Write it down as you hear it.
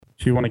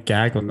Do you want to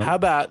gag on them? How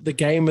about the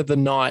game of the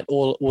night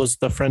or was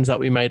the friends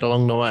that we made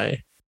along the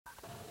way?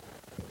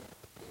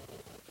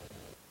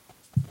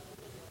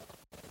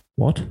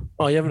 What?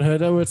 Oh, you haven't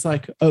heard that? Where it's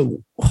like,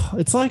 all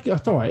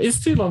right.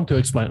 It's too long to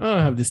explain. I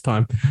don't have this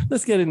time.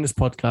 Let's get in this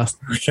podcast.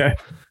 Okay.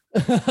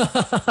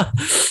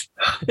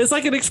 It's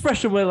like an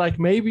expression where like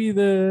maybe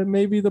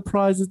the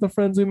prize is the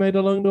friends we made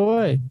along the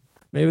way.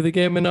 Maybe the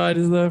game of night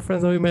is the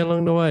friends that we made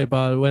along the way,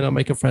 but we're not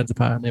making friends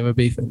apparently. We're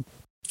beefing.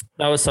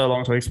 That was so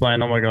long to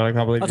explain. Oh my God, I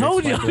can't believe I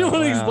told you I didn't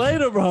want to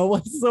explain it, bro.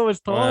 What's so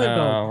much time,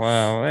 dog?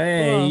 Wow.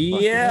 Hey,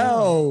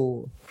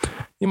 yo.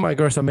 You might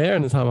grow some hair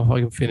in the time I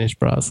fucking finish,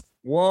 bros.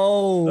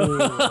 Whoa.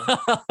 Iguodala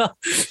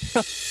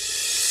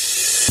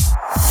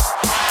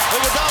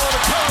to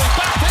Curry,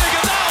 back to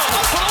Iguodala,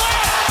 up for the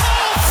layup.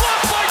 Oh,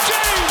 blocked by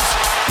James.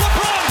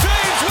 LeBron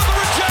James with the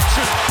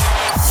rejection.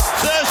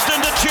 Thurston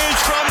to choose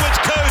from with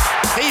Coates.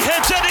 He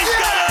hits it, he's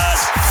got it.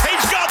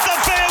 He's got the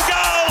field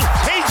goal.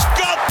 He's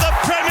got the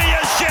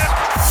premiership.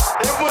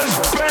 It was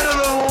better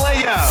than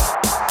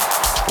layup.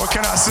 What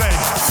can I say?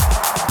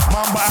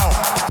 Mamba out.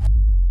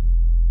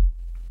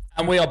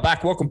 And we are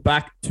back. Welcome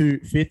back to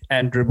Fifth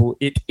and Dribble.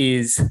 It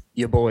is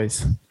your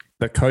boys,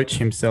 the coach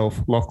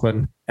himself,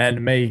 Lachlan,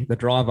 and me, the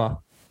driver,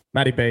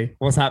 Matty B.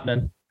 What's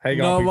happening? How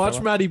you going? Not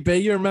much, Matty B.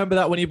 You remember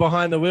that when you're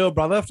behind the wheel,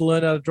 brother. Have to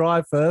learn how to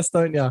drive first,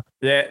 don't you?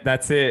 Yeah,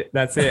 that's it.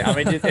 I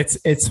mean,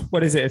 it's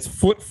what is it? It's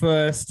foot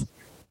first,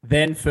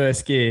 then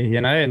first gear,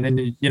 and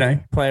then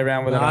play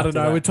around with it. I don't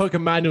know. We're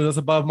talking manual. That's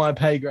above my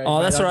pay grade. Oh,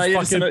 mate. that's right.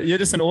 You're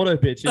just an auto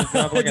bitch.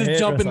 You just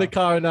jump in the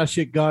car and that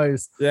shit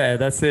goes. Yeah,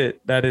 that's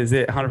it. That is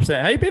it.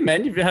 100%. How you been,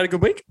 man? You've had a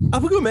good week?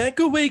 I've been good, man.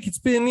 Good week. It's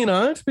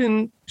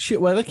been shit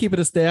weather, keeping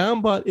us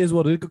down, but is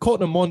what it is. Got caught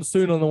in a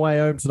monsoon on the way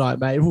home tonight,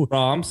 mate. Ooh. Bro,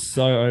 I'm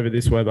so over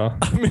this weather.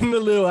 I'm in the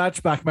little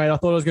hatchback, mate. I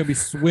thought I was going to be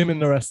swimming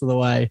the rest of the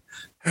way.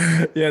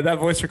 Yeah, that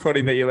voice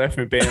recording that you left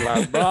me being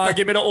like, bro,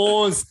 give me the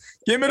oars.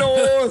 Give me the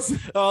oars.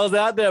 I was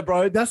out there,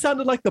 bro. That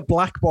sounded like the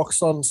black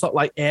box on something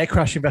like air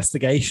crash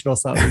investigation or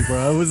something,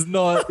 bro. It was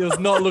not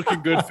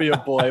looking good for your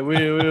boy.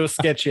 We were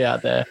sketchy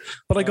out there.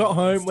 But I got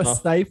home. We're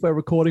safe. We're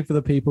recording for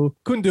the people.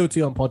 Couldn't do it to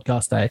you on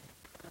podcast day.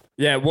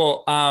 Yeah,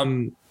 well,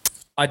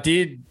 I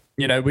did.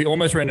 We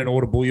almost ran an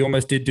audible. You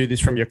almost did do this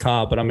from your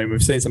car, but I mean,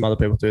 we've seen some other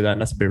people do that,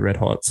 and that's a bit red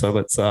hot. So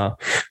let's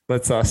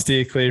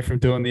steer clear from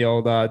doing the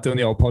old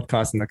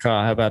podcast in the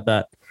car. How about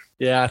that?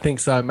 Yeah, I think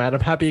so, man.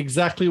 I'm happy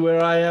exactly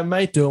where I am,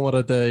 mate, doing what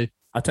I do.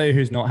 I'll tell you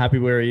who's not happy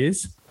where he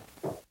is.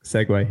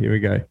 Segue. Here we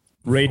go.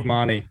 Reed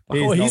Marnie.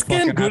 He's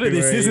getting good at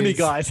this, isn't he,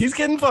 guys? He's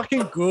getting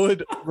fucking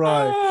good,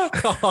 bro.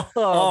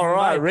 All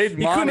right, mate. Reed Marnie.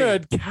 He couldn't have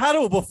had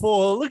cattle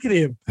before. Look at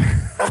him.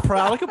 I'm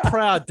proud, like a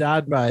proud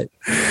dad, mate.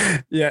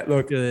 Yeah,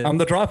 look, I'm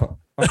the driver.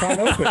 I can't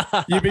help it.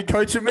 You've been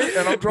coaching me,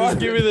 and I'm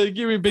driving.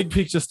 Give me big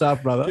picture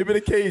stuff, brother. Give me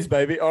the keys,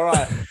 baby. All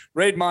right,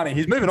 Reed Marnie.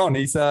 He's moving on.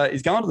 He's going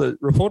to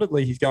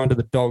reportedly he's going to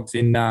the Dogs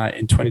in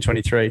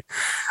 2023.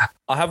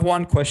 I have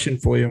one question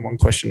for you and one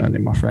question only,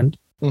 my friend.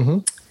 Mm-hmm.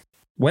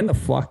 When the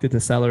fuck did the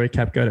salary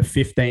cap go to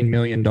 $15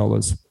 million?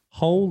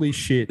 Holy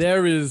shit!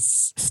 There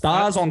is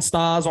stars on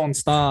stars on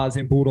stars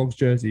in Bulldogs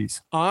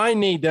jerseys. I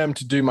need them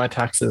to do my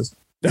taxes.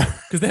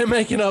 Because they're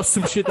making up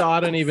some shit that I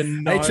don't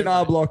even know.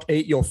 H&R Block,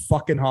 eat your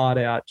fucking heart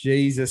out.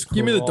 Jesus Christ.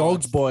 Give me the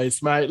Dogs,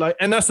 boys, mate.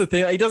 And that's the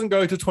thing. He doesn't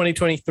go to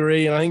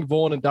 2023, and I think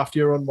Vaughan and Duffy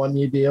are on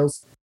 1-year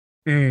deals.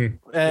 And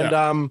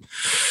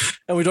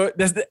we don't.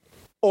 There's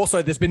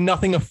been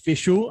nothing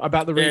official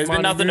about the there's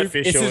been nothing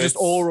official. This is just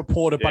all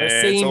reported, but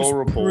it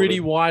seems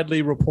pretty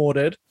widely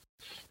reported.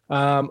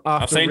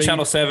 I've seen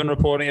Channel 7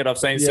 reporting it. I've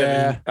seen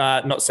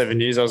not 7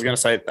 News. I was going to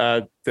say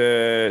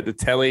the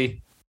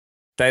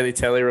Daily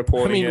Telly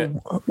reporting it.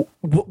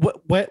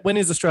 When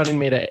is Australian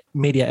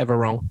media ever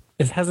wrong?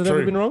 Has it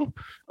ever been wrong?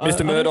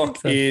 Mr.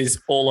 Murdoch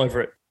is all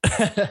over it.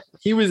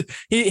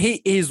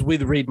 He is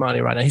with Reed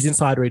Marnie right now. He's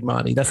inside Reed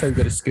Marnie. That's how we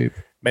got a scoop.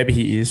 Maybe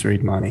he is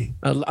Reed Marnie.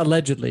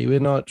 Allegedly, we're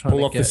not trying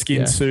pull off the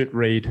skin suit,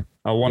 Reed.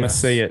 I want to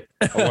see it.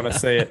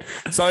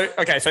 So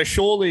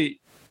surely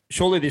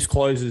this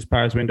closes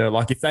Paris window.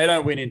 Like if they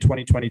don't win in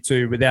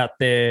 2022 without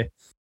their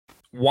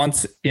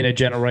once in a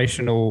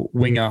generational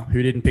winger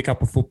who didn't pick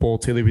up a football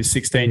till he was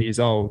 16 years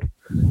old.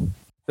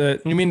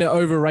 You mean the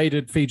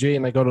overrated Fiji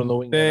and they got on the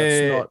wing?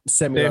 That's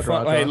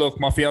not Hey,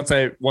 look, my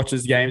fiance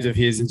watches games of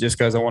his and just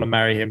goes, I want to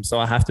marry him, so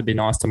I have to be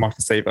nice to Mike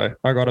Acevo.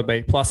 I got to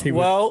be. Plus, he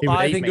would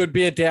I think it would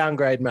be a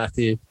downgrade,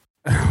 Matthew.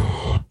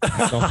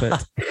 Stop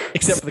it.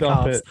 Except for the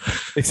calves.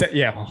 Except,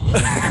 his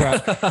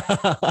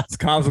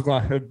calves look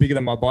like bigger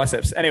than my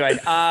biceps. Anyway,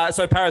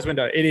 so Paris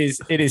window, it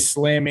is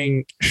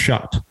slamming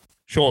shut.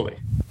 Surely.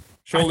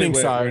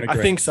 I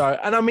think so.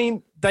 And I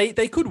mean,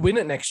 they could win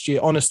it next year,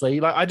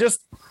 honestly.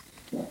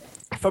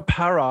 For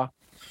Para,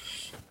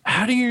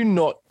 how do you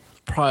not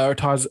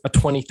prioritize a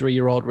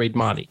 23-year-old Reed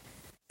Marnie?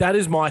 That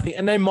is my thing.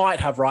 And they might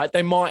have, right?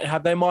 They might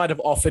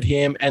have offered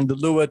him and the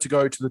lure to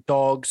go to the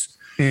Dogs.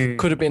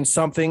 Could have been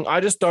something.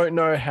 I just don't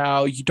know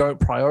how you don't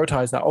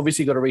prioritize that.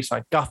 Obviously, you got to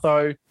re-sign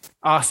Gutho.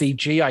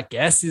 RCG, I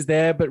guess, is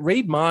there. But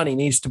Reed Marnie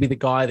needs to be the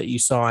guy that you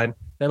sign.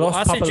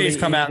 RCG's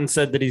come out and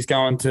said that he's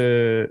going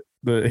to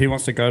he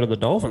wants to go to the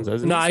Dolphins,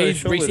 hasn't No, he?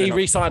 he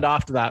re-signed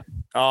after that.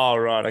 Oh,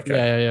 right.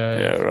 Okay.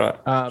 Yeah.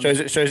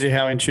 Right. Shows you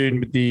how in tune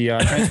with the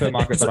transfer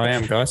market that I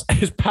am, guys.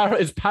 His para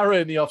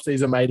in the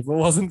offseason, mate. If it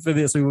wasn't for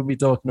this, we wouldn't be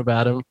talking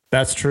about him.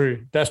 That's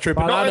true. But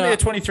not only a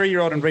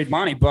 23-year-old and Reed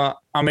Marnie, but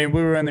I mean,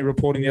 we were only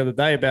reporting the other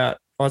day about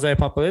Isaiah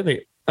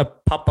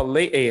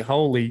Papali'i.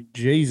 Holy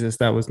Jesus,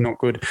 that was not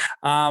good.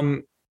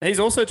 He's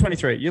also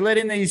 23. You're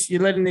letting these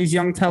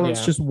young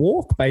talents just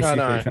walk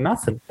basically for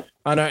nothing.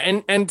 I know.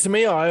 And to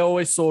me, I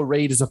always saw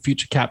Reed as a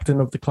future captain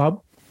of the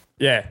club.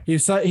 Yeah,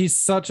 he's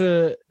such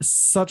a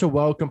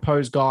well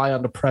composed guy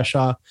under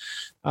pressure.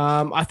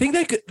 I think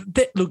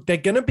they're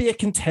going to be a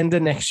contender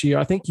next year.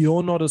 I think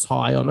you're not as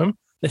high on them.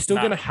 They're still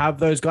going to have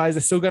those guys.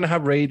 They're still going to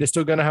have Reed. They're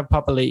still going to have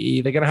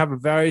Papali'i. They're going to have a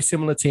very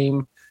similar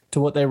team to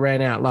what they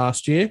ran out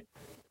last year.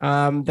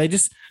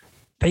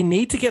 They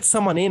need to get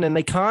someone in, and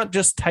they can't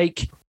just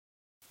take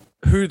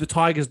who the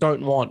Tigers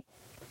don't want.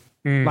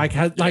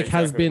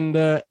 Has been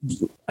the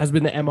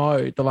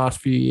MO the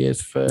last few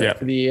years for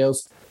the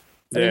Eels.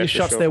 I think it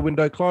shuts their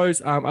window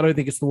closed. I don't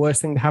think it's the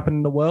worst thing to happen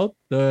in the world,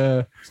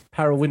 the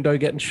para window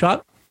getting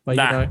shut. But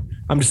you know,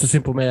 I'm just a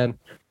simple man.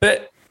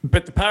 But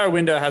the para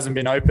window hasn't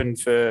been open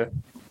for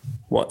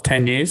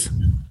 10 years.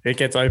 It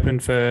gets open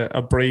for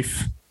a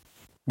brief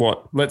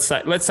let's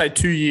say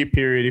 2-year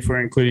period if we're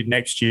including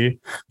next year,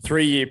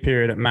 3-year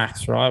period at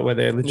max, right? Where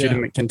they're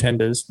legitimate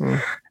contenders.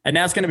 And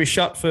now it's going to be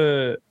shut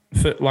for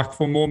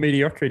more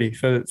mediocrity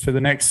for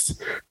the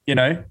next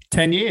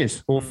 10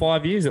 years or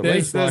 5 years at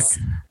least.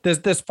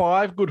 There's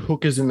 5 good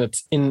hookers in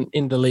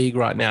the league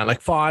right now, like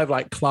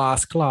 5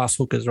 class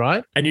hookers,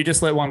 right? And you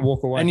just let one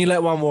walk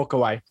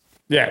away.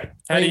 Yeah,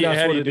 how do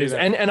you do that?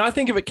 And I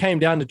think if it came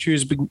down to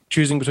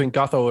choosing between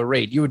Gutho or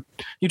Reed, you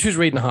choose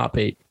Reed in a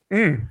heartbeat.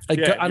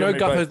 I know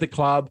Gutho's the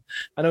club.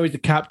 I know he's the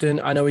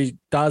captain. I know he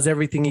does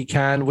everything he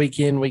can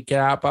week in, week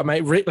out. But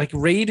mate,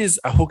 Reed is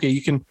a hooker.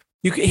 He could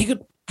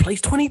play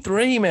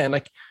 23,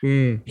 man.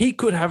 He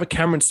could have a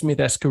Cameron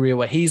Smith-esque career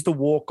where he's the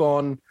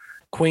walk-on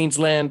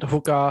Queensland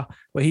hooker,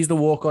 where he's the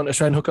walk-on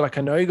Australian hooker.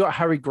 I know you got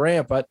Harry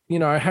Grant, but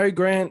Harry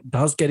Grant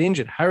does get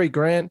injured. Harry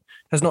Grant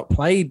has not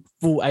played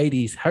full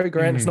 80s. Harry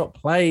Grant has not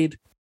played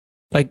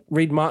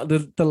Reed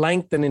Marnie, the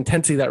length and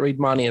intensity that Reed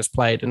Marnie has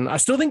played. And I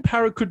still think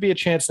Para could be a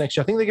chance next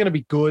year. I think they're going to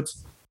be good.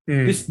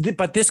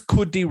 But this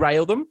could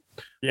derail them,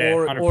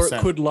 or it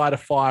could light a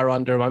fire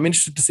under them. I'm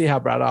interested to see how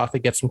Brad Arthur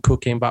gets them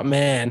cooking. But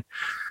man,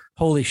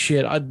 holy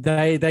shit,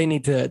 they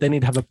need to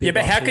have a big. Yeah,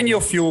 but how can your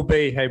fuel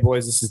be? Hey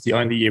boys, this is the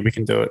only year we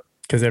can do it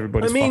because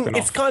everybody's.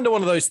 It's kind of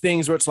one of those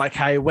things where it's like,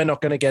 hey, we're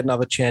not going to get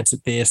another chance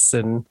at this,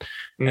 and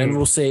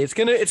we'll see. It's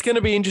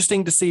gonna be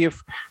interesting to see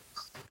if.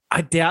 I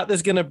doubt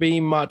there's going to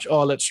be much,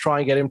 let's try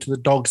and get him to the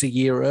Dogs a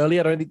year early.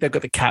 I don't think they've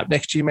got the cap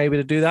next year maybe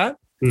to do that.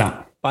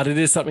 No. But it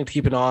is something to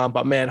keep an eye on.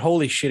 But, man,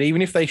 holy shit,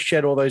 even if they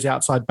shed all those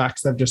outside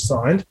backs they've just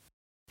signed,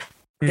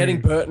 getting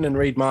Burton and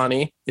Reed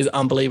Marnie is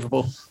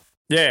unbelievable.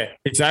 Yeah,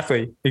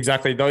 exactly.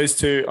 Those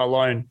two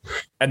alone.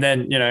 And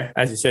then,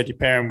 as you said, you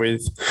pair them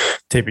with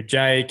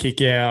TPJ,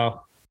 Kikau,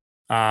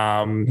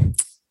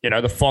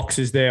 the Fox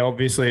is there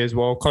obviously as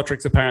well.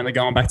 Kotrick's apparently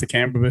going back to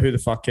Canberra, but who the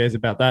fuck cares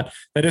about that?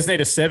 They just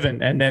need a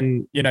 7. And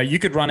then, you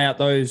could run out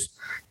those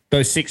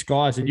 6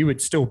 guys and you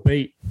would still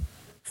beat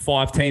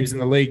 5 teams in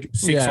the league,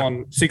 6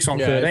 on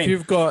 13. If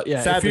you've got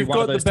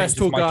the best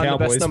hooker and the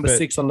best number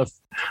 6 on the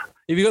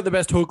if you've got the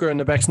best hooker and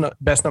the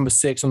best number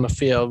 6 on the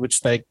field, which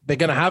they're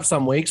going to have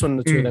some weeks when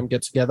the two of them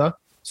get together,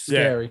 it's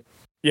scary.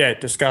 Yeah,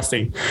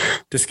 disgusting.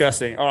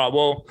 All right,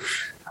 well,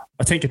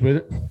 I tinkered with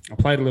it. I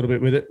played a little bit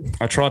with it.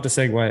 I tried to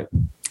segue it.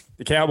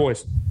 The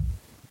Cowboys,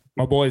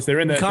 my boys, they're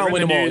in there. You can't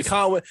win them all. You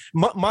can't win.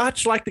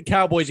 Much like the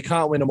Cowboys, you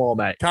can't win them all,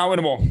 mate. Can't win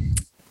them all.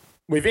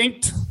 We've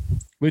inked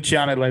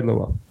Luciano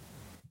Leilua.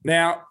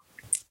 Now,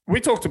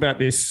 we talked about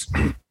this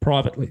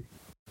privately,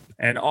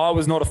 and I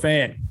was not a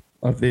fan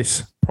of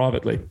this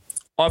privately.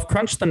 I've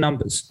crunched the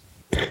numbers,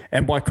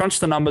 and by crunch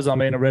the numbers, I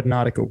mean I read an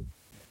article.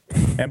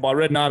 And by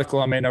read an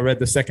article, I mean I read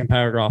the second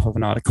paragraph of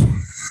an article.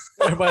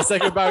 By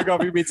second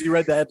paragraph, it means you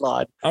read the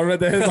headline. I read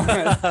the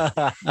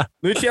headline.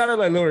 Luciano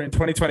Leilua in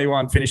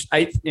 2021 finished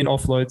 8th in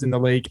offloads in the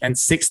league and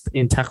 6th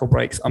in tackle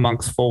breaks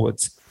amongst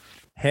forwards.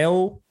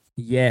 Hell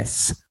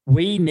yes.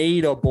 We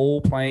need a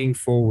ball playing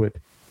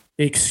forward.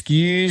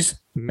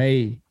 Excuse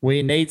me.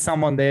 We need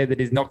someone there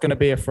that is not going to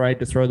be afraid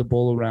to throw the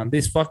ball around.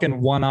 This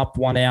fucking one up,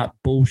 one out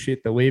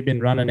bullshit that we've been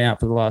running out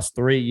for the last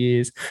 3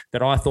 years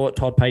that I thought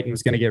Todd Payten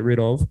was going to get rid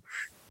of.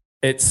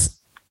 It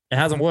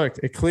hasn't worked.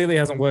 It clearly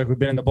hasn't worked. We've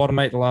been in the bottom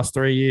 8 the last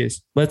 3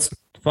 years. Let's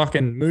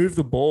fucking move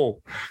the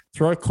ball.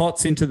 Throw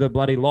Cots into the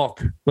bloody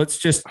lock. Let's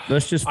just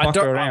fuck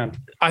around.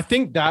 I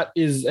think that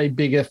is a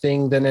bigger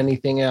thing than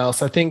anything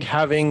else. I think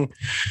having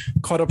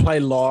Cotter play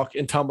lock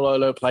and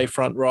Tumbalolo play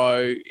front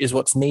row is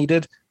what's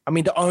needed. I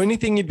mean, the only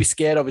thing you'd be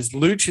scared of is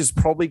Luch is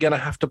probably going to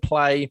have to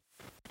play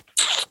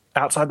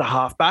outside the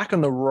halfback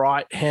on the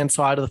right-hand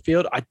side of the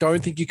field. I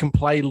don't think you can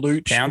play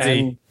Luch.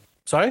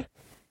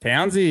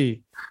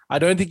 Townsy. I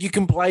don't think you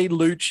can play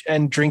Luch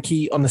and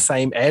Drinky on the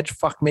same edge.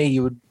 Fuck me,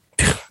 you'd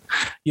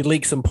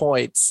leak some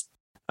points.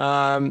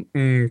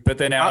 But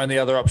then our only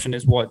other option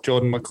is what?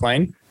 Jordan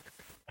McLean.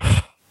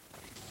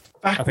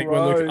 I think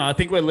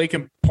we're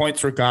leaking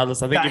points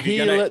regardless. I think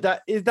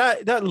that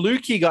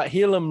Lukey got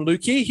Helam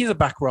Lukey. He's a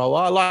back rower.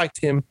 I liked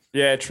him.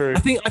 Yeah, true. I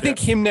think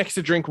him next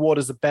to Drinkwater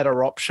is a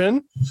better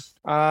option.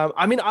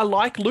 I mean, I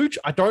like Luch.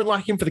 I don't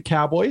like him for the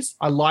Cowboys.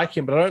 I like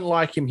him, but I don't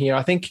like him here.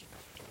 I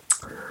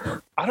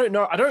don't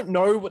know. I don't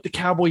know what the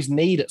Cowboys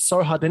need. It's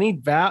so hard. They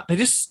need Val. They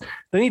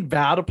need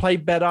Val to play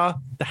better.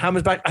 The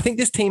Hammer's back. I think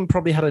this team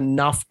probably had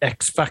enough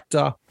X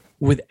factor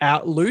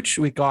without Luch,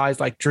 with guys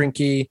like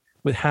Drinky,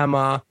 with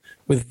Hammer,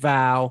 with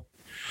Val.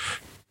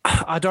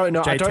 I don't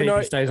know. JT I don't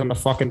know. Stays on the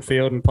fucking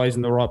field and plays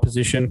in the right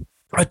position.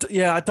 I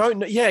don't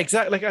know. Yeah,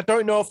 exactly. Like, I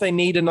don't know if they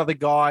need another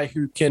guy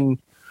who can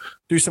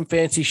do some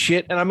fancy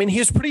shit. And I mean, he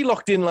was pretty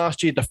locked in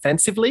last year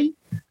defensively.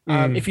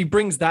 If he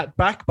brings that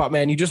back, but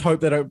man, you just hope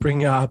they don't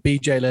bring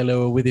BJ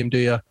Leilua with him, do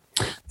you?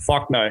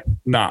 Fuck no.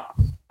 Nah.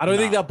 I don't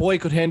think that boy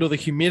could handle the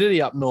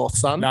humidity up north,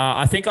 son. Nah,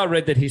 I think I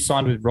read that he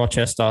signed with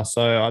Rochester.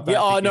 So I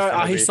don't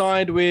think he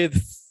signed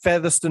with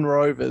Featherston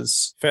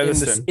Rovers.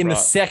 In the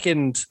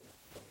second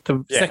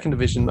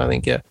division, I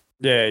think, yeah.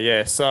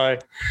 Yeah. So,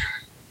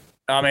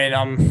 I mean,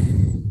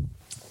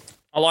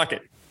 I like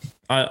it.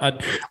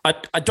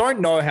 I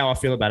don't know how I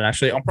feel about it,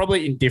 actually. I'm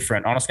probably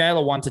indifferent. On a scale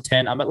of 1 to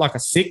 10, I'm at like a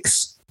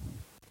 6.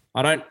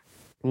 I don't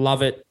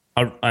love it.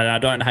 I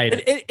don't hate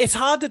it. It's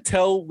hard to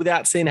tell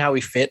without seeing how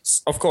he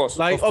fits. Of course.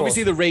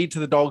 Obviously, the read to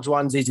the Dogs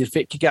one's easy to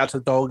fit. Kick out to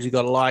the Dogs, you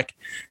got to like.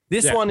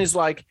 This one is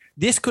like,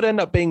 this could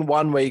end up being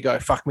one where you go,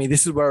 fuck me,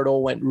 this is where it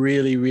all went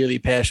really, really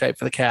pear-shaped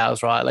for the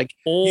Cows, right? Like,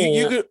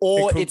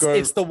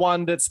 it's the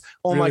one that's,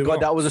 oh my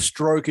God, that was a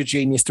stroke of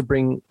genius to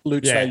bring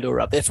Luch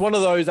Leilua up. It's one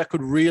of those that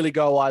could really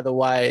go either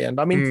way. And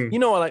I mean,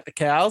 I like the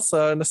Cows,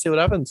 so let's see what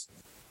happens.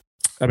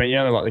 I mean, you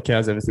only like the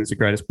Cows ever since the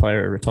greatest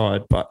player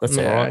retired, but that's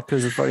all right.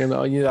 Because it's fucking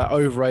that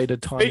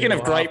overrated time. Speaking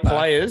of great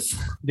players,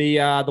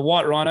 the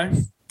White Rhino,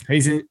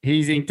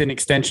 he's inked an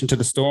extension to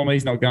the Storm.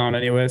 He's not going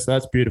anywhere, so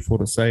that's beautiful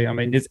to see. I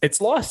mean,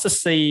 it's nice to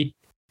see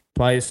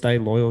players stay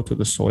loyal to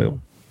the soil.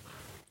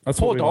 That's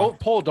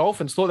Poor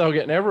Dolphins thought they were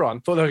getting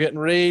everyone. Thought they were getting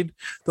Reed.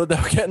 Thought they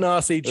were getting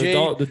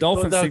RCG. The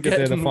Dolphins think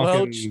that they're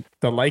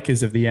the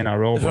Lakers of the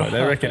NRL, bro.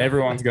 They reckon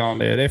everyone's going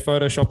there. They're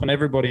photoshopping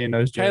everybody in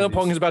those jerseys. Caleb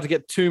Pong is about to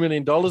get $2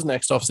 million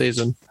next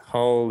offseason.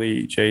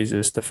 Holy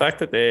Jesus. The fact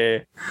that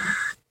they're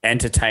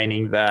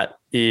entertaining that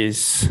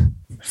is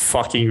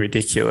fucking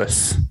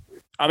ridiculous.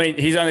 I mean,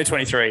 he's only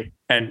 23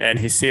 and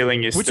his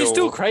ceiling is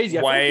still crazy.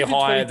 Way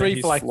higher than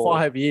his for like floor.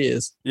 5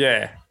 years.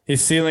 Yeah.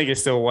 His ceiling is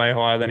still way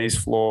higher than his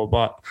floor,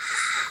 but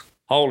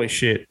holy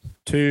shit.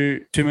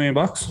 $2 million?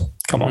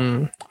 Come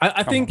on.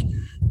 I think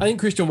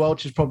Christian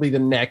Welch is probably the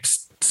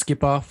next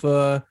skipper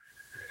for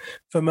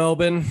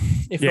Melbourne,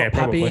 if not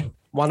Pappy. Probably.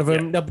 One of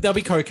them. Yeah. They'll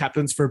be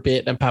co-captains for a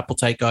bit and Pap will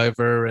take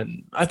over.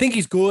 And I think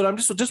he's good. I'm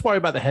just worried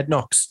about the head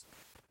knocks.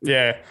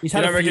 Yeah. You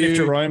don't reckon if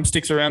Jerome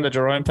sticks around, that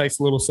Jerome takes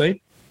a little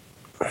seat?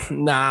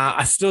 Nah,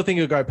 I still think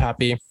he'll go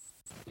Pappy.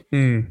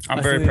 I'm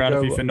very proud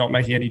of you for not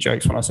making any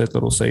jokes when I said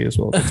little C as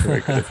well. That's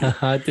very good of you.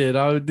 I did.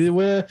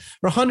 We're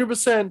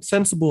 100%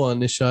 sensible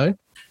on this show.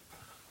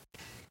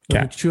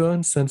 Mature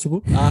and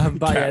sensible.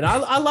 But yeah,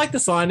 I like the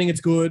signing. It's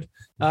good.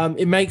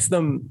 It makes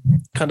them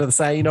kind of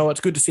say,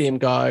 it's good to see him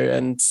go.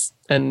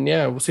 And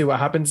yeah, we'll see what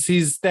happens.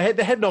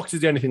 The head knocks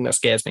is the only thing that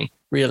scares me,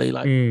 really.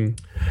 Like,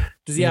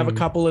 does he have a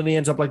couple and he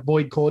ends up like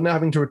Boyd Cordner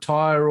having to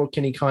retire, or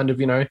can he kind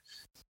of,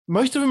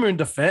 most of them are in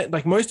defense.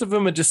 Like, most of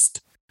them are just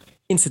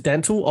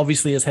incidental,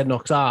 obviously, as head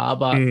knocks are,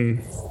 but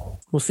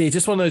we'll see. It's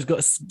just one of those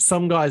guys.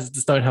 Some guys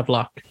just don't have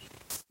luck.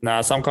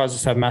 Nah, some guys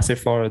just have massive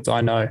foreheads.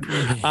 I know.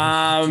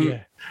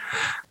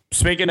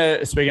 Speaking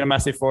of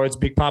massive foreheads,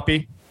 Big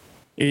Papi.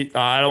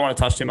 I don't want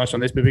to touch too much on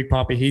this, but Big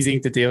Papi, he's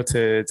inked a deal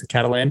to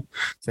Catalan,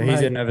 so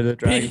he's heading over the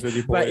Dragons with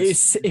your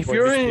boys. If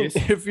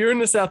you're in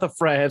the south of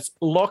France,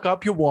 lock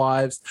up your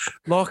wives,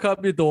 lock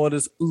up your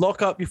daughters,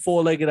 lock up your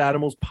four-legged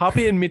animals.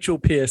 Papi and Mitchell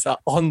Pearce are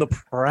on the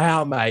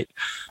prowl, mate.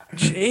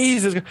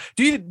 Jesus,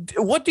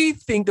 what do you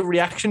think the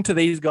reaction to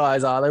these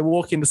guys are? They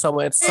walk into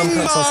somewhere, and some kind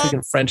of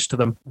speaking French to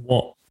them.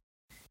 What?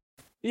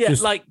 Yeah,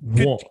 just like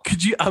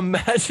could you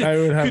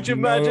imagine? Could you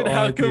imagine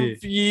how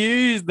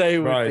confused they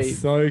would be?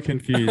 So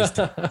confused,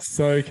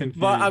 so confused.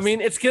 But I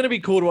mean, it's going to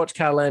be cool to watch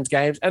Catalan's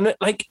games, and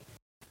like,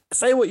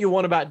 say what you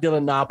want about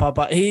Dylan Napa,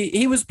 but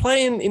he was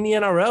playing in the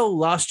NRL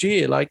last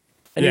year, like,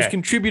 and he's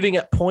contributing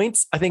at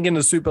points. I think in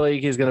the Super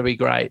League he's going to be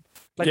great.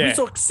 Like we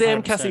saw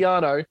Sam 100%.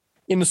 Cassiano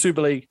in the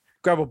Super League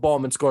grab a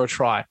bomb and score a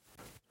try.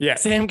 Yeah,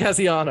 Sam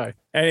Cassiano.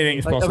 Anything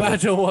is possible.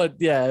 Imagine what,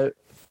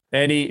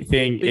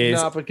 anything Big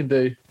is Napa can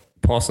do.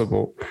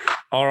 Possible.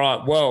 All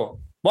right. Well,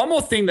 one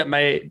more thing that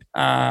made,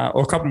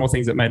 or a couple more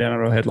things that made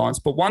NRL headlines,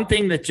 but one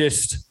thing that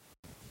just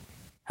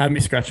had me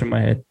scratching my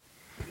head.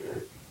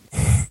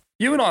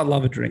 You and I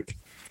love a drink,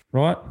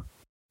 right?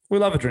 We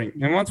love a drink.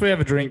 And once we have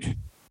a drink,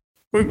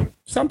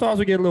 sometimes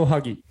we get a little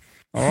huggy.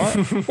 All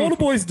right? All the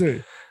boys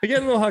do. They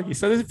get a little huggy.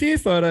 So there's a few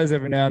photos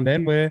every now and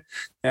then where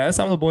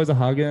some of the boys are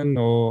hugging,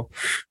 or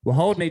we're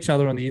holding each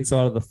other on the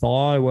inside of the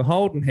thigh, we're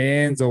holding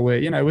hands, or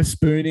we're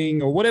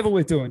spooning, or whatever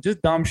we're doing,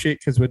 just dumb shit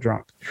because we're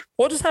drunk,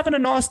 or just having a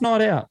nice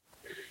night out.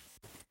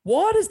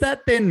 Why does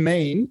that then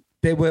mean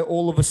that we're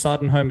all of a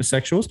sudden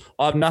homosexuals?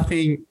 I have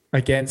nothing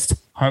against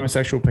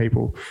homosexual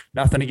people,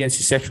 nothing against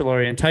your sexual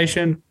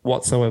orientation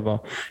whatsoever.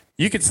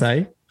 You could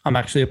say, I'm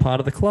actually a part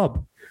of the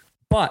club.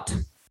 But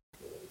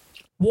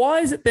why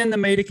is it then the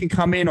media can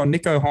come in on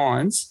Nicho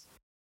Hynes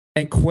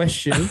and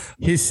question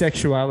his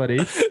sexuality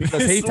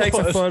because he takes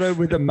a photo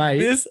with a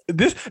mate?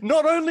 This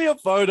not only a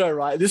photo,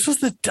 right? This was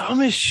the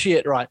dumbest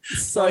shit, right?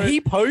 So he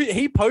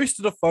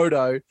posted a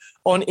photo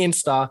on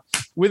Insta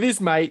with his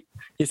mate,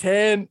 his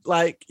hand,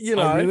 I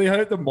really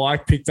hope the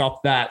mic picked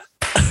up that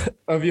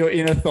of your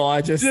inner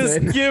thigh just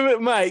then. Give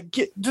it, mate.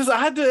 I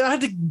had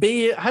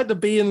to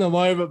be in the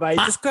moment, mate.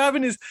 Just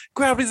grabbing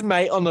his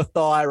mate on the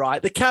thigh,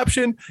 right? The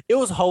caption, it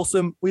was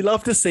wholesome. We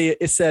love to see it.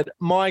 It said,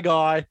 "My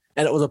guy,"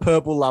 and it was a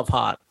purple love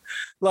heart.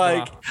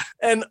 Man,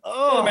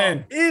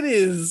 it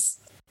is.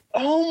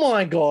 Oh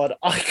my God.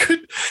 I could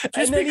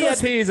just because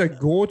he is a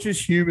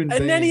gorgeous human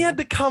being. And then he had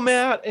to come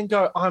out and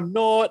go, "I'm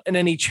not," and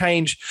then he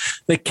changed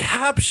the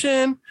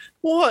caption.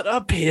 What a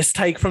piss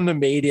take from the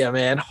media,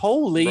 man.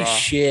 Holy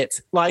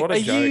shit. Are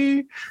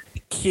you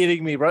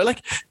kidding me, bro?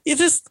 It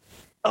just,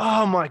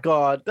 oh my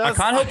God. I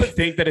can't help but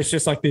think that it's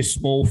just like this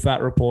small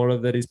fat reporter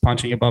that is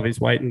punching above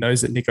his weight and knows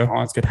that Nicho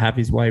Hynes could have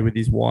his way with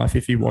his wife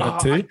if he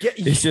wanted to.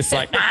 It's just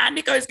like,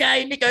 Nicho's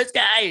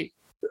gay.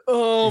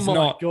 Oh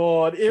my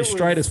God. It was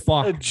straight as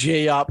fuck. A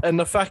G up. And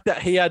the fact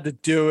that he had to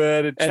do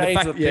it and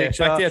change the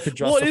picture. The fact he had to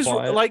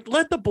justify it.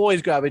 Let the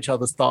boys grab each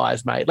other's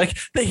thighs, mate.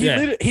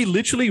 He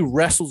literally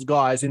wrestles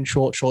guys in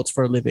short shorts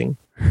for a living.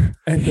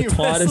 And the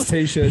tightest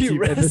t-shirts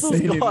you've ever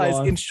seen in guys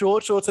life. In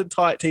short shorts and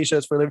tight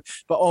t-shirts for a living.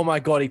 But oh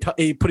my God,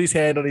 he put his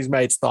hand on his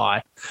mate's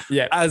thigh.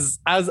 Yeah. As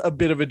a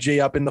bit of a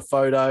G up in the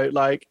photo.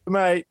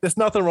 Mate, there's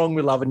nothing wrong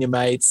with loving your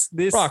mates.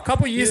 A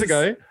couple of years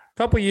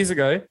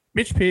ago,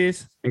 Mitch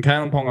Pearce and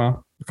Kalen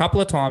Ponga, a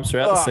couple of times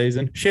throughout the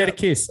season, shared a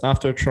kiss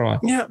after a try.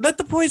 Yeah, let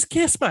the boys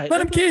kiss, mate. Let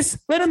them kiss.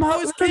 Let them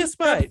kiss,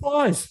 mate.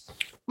 Thighs.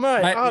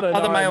 Mate, I don't know.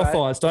 Other male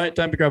thighs.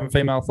 Don't be grabbing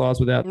female thighs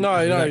without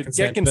consent.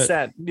 Get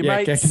consent.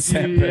 Get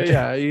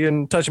consent. You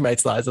can touch your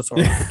mate's thighs. That's all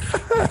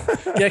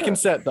right. Get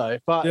consent though.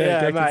 But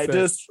mate,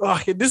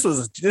 consent. This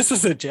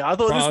was a joke. I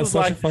thought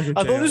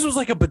this was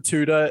like a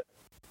Batuta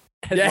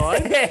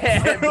headline.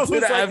 It was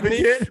like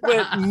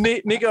where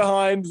Nicho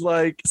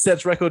Hynes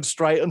sets records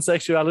straight on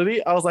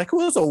sexuality. I was like,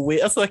 that's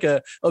that's like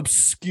a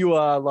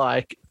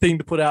obscure thing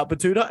to put out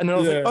Batuta. And then I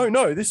was like, oh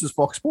no, this is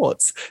Fox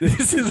Sports.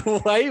 This is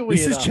way weirder.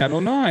 This is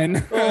Channel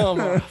 9. Oh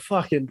my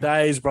fucking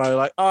days,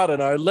 bro. I don't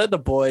know. Let the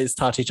boys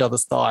touch each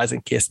other's thighs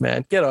and kiss,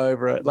 man. Get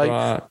over it.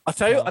 I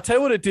tell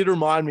you what it did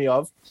remind me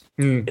of.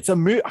 It's a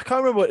movie. I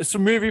can't remember. It's a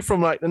movie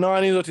from the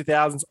 90s or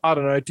 2000s. I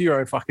don't know. Do your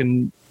own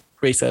fucking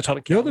research.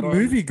 You're the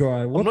movie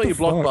guy. I'm not your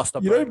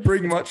blockbuster. You don't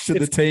bring much to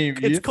the team.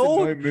 It's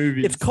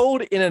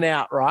called In and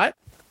Out, right?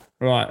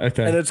 Right.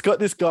 Okay. And it's got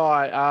this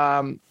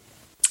guy.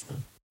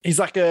 He's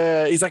like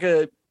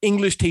a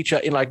English teacher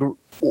in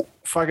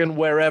fucking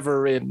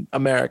wherever in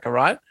America,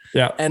 right?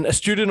 Yeah. And a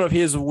student of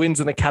his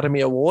wins an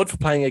Academy Award for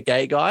playing a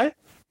gay guy.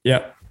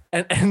 Yeah.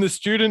 And the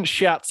student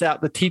shouts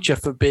out the teacher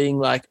for being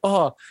like,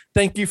 "Oh,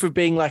 thank you for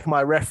being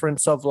my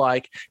reference of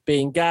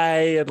being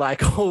gay and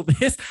all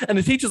this." And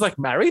the teacher's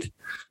married.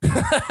 And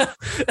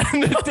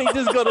the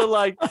teacher's got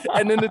to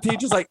and then the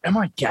teacher's like, "Am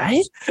I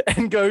gay?"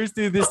 And goes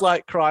through this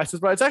crisis.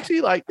 But it's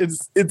actually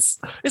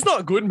it's not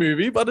a good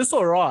movie, but it's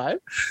all right.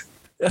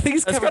 I think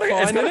it's Kevin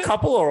Kline. It's got a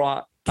couple all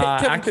right.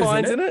 Kevin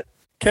Kline's in it.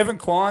 Kevin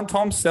Kline,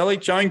 Tom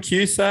Selleck, Joan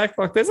Cusack.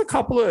 there's a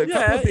couple of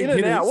In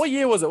and Out. What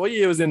year was it? What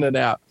year was In and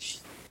Out?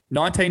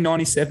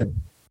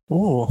 1997.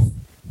 Oh,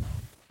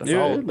 the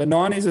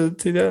 90s or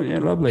 2000. Yeah,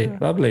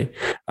 lovely.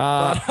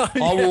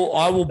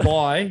 I will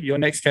buy your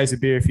next case of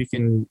beer if you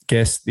can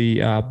guess the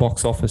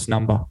box office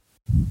number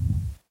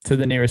to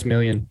the nearest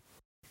million.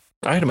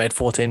 I would have made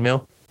 14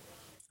 mil.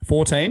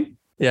 14?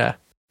 Yeah.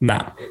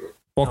 Nah.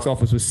 Box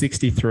office was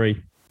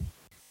 63.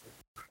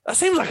 That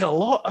seems like a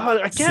lot.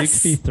 I guess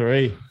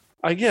 63.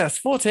 I guess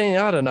 14.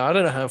 I don't know. I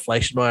don't know how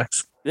inflation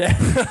works. Yeah.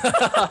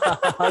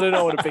 I don't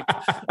know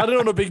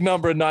what a big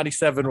number in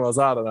 97 was.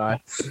 I don't know.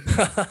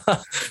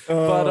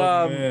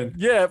 Man.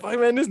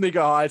 This Nicho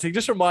Hynes thing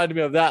just reminded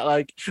me of that.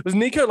 Was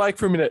Nicho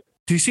for a minute,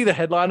 do you see the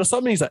headline or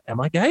something? He's like,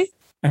 "Am I gay?"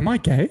 Am I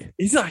gay?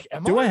 He's like,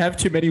 Do I have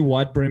too many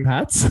wide brim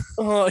hats?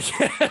 Oh,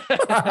 yeah.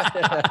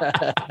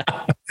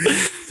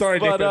 Sorry,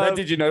 Nicho, that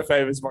did you no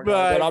favors, my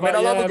guy. But I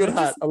love a good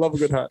hat. I love a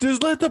good hat.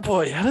 Just let the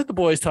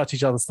boys touch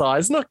each other's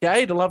thighs. It's not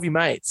gay to love your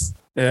mates.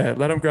 Yeah,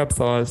 let them grab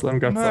thighs.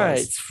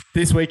 Thighs.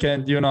 This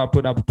weekend, you and I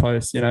put up a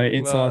post,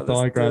 inside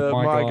thigh grab,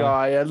 my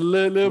guy. A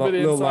little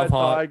bit inside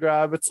thigh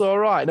grab. It's all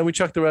right. And then we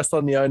chuck the rest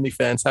on the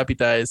OnlyFans. Happy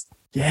days.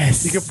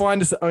 Yes. You can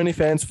find us at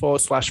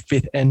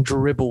OnlyFans/Fifth and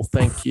Dribble.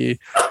 Thank you.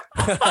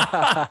 Knows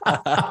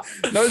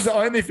the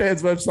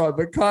OnlyFans website,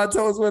 but can't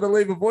tell us where to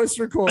leave a voice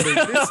recording.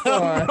 This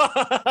guy.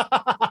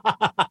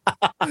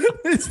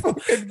 This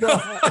fucking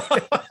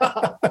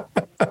guy.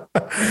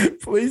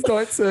 Please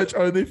don't search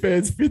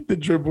OnlyFans Fit the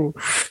Dribble.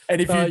 And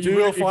if you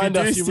do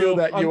steal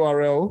that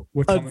URL,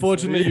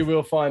 unfortunately, you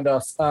will find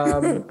us.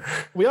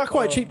 We are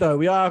quite cheap though.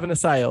 We are having a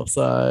sale,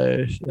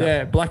 so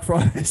yeah, Black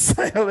Friday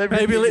sale.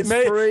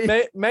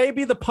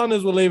 Maybe the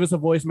punters will leave us a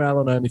voicemail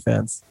on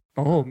OnlyFans.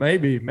 Oh,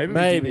 maybe we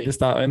need to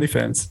start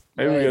OnlyFans.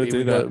 Maybe we got to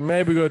do that.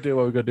 Maybe we got to do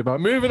what we got to do. But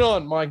moving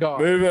on, my guy.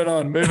 Moving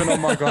on,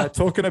 my guy.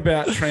 Talking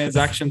about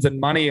transactions and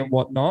money and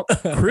whatnot.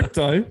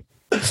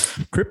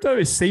 Crypto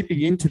is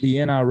seeping into the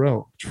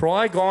NRL.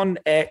 Trigon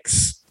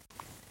X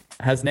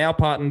has now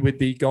partnered with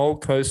the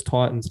Gold Coast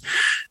Titans.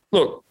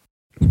 Look,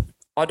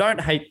 I don't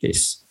hate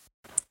this.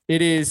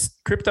 It is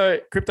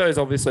crypto is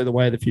obviously the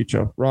way of the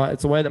future, right?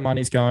 It's the way that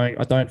money's going.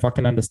 I don't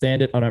fucking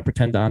understand it. I don't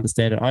pretend to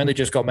understand it. I only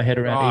just got my head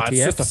around ETFs.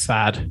 It's just a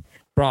fad.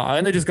 Bro, I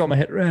only just got my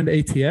head around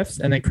ETFs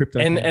and then crypto.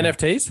 And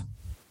NFTs?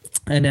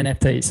 And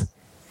NFTs.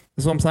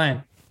 That's what I'm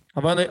saying.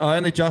 I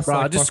only just...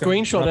 Bro, just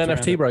screenshot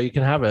NFT, bro. You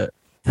can have it.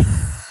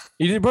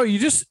 Did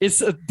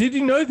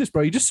you know this,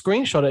 bro? You just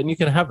screenshot it and you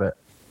can have it.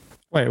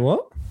 Wait,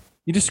 what?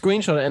 You just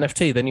screenshot an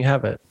NFT, then you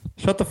have it.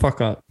 Shut the fuck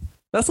up.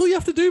 That's all you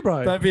have to do,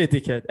 bro. Don't be a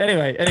dickhead.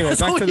 Anyway,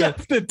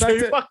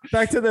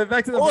 back to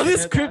the. All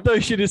this crypto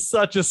shit is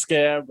such a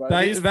scam, bro.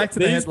 These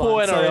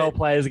poor NRL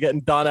players are getting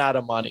done out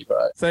of money,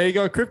 bro. So you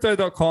got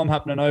crypto.com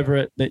happening over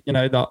at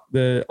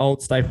the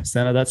old Staples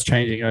Center. That's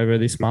changing over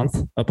this month,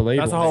 I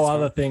believe. That's a whole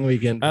other thing we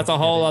can. That's a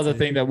whole other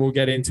thing that we'll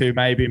get into.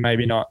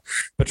 Maybe not.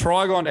 But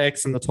Trigon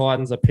X and the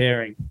Titans are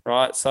pairing,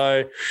 right?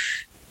 So,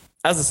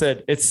 as I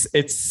said, it's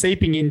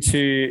seeping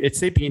into the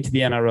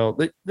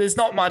NRL. There's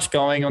not much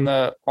going on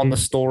the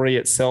story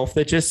itself.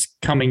 They're just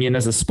coming in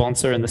as a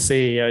sponsor, and the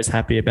CEO is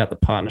happy about the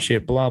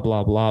partnership. Blah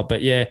blah blah.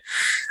 But yeah,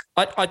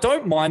 I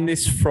don't mind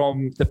this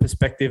from the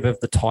perspective of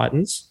the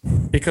Titans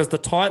because the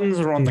Titans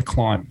are on the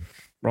climb,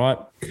 right?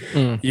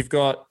 You've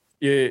got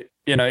you're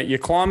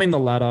climbing the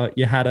ladder.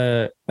 You had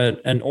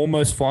an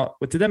almost final.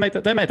 Did they make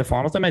that? They made the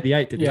finals. They made the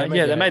 8. Didn't they?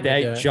 Yeah, they made the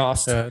 8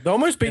 just. Yeah. They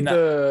almost beat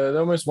They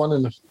almost won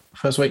in the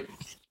first week.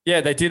 Yeah,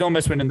 they did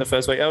almost win in the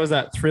first week. That was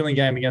that thrilling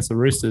game against the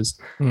Roosters.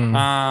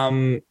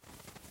 And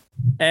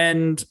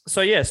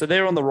so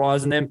they're on the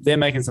rise and they're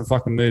making some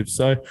fucking moves.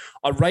 So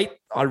I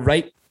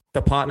rate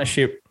the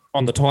partnership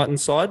on the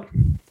Titans side.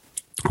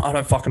 I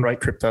don't fucking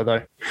rate crypto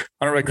though.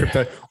 I don't rate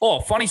crypto. Oh,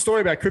 funny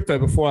story about crypto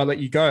before I let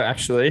you go,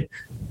 actually.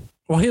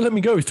 Well, here, let me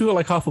go. We still got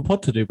like half a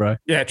pod to do, bro.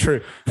 Yeah, true.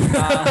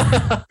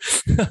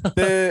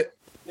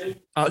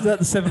 Is that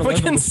the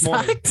 7-Eleven this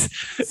morning?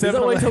 Is that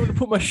why you told me to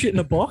put my shit in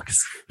a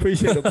box?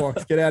 Appreciate the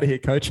box. Get out of here,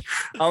 coach.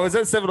 I was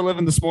at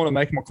 7-Eleven this morning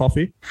making my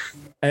coffee,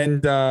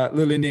 and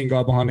little Indian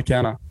guy behind the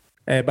counter.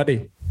 Hey,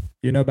 buddy,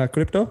 you know about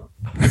crypto?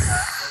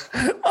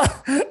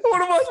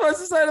 What am I supposed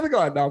to say to the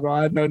guy? No, bro,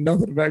 I know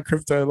nothing about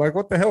crypto. Like,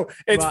 what the hell?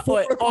 It's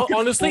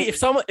honestly, if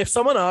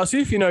someone asks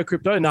you if you know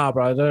crypto, nah,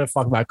 bro, I don't know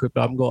fuck about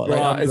crypto. I'm good. Like,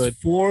 I'm good.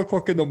 It's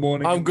 4:00 in the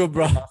morning. I'm good,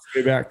 bro.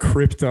 About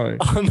crypto.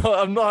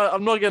 I'm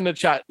not going to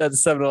chat at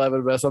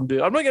 7-Eleven about some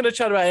dude. I'm not going to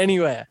chat about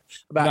anywhere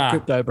about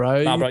crypto,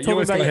 bro. Nah, bro. You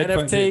talk about your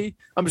NFT.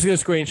 I'm just going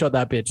to screenshot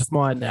that bitch. It's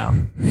mine now.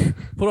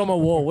 Put it on my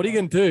wall. What are you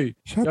going to do?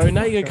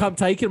 Now you're going to come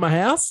take it in my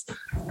house?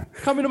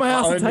 Come into my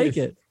house and take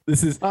it.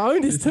 I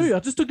own this too. I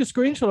just took a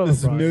screenshot of it.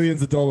 This is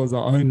millions of dollars. I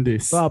own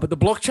this. But the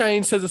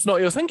blockchain says it's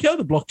not yours. Thank you.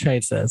 The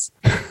blockchain says.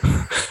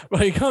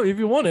 But you can't, if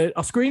you want it,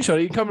 I'll screenshot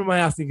it. You can come to my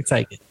house and you can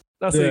take it.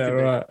 That's what you can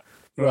do.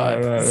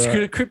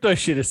 Right. Crypto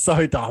shit is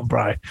so dumb,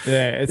 bro.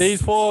 Yeah.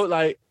 These four,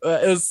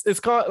 it's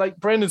kind of like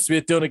Brendan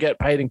Smith doing to get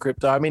paid in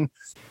crypto. I mean,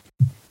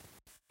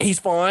 he's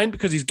fine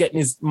because he's getting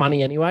his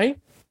money anyway.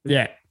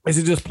 Yeah. Is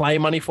it just play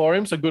money for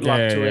him? So good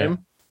luck to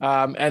him.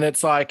 And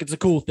it's like, it's a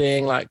cool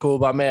thing, like cool,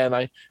 but man,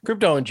 like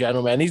crypto in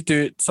general, man,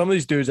 some of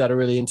these dudes that are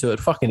really into it,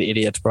 fucking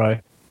idiots, bro.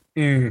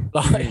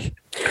 Like,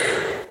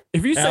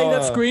 if you say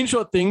that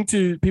screenshot thing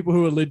to people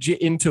who are legit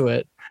into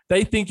it,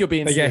 they think you're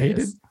being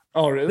serious.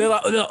 Oh, really? They're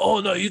like, oh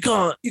no, you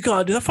can't do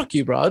that. Fuck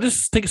you, bro. I'll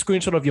just take a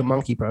screenshot of your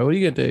monkey, bro. What are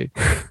you gonna do?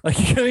 Like,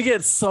 you're gonna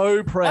get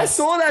so pressed. I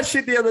saw that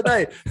shit the other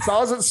day. So I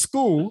was at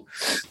school.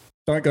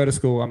 Don't go to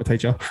school. I'm a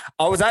teacher.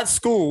 I was at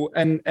school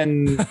and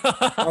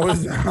I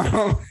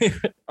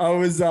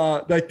was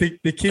like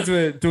the kids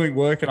were doing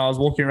work and I was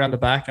walking around the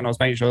back and I was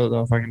making sure that they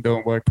were fucking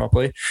doing work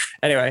properly.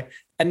 Anyway,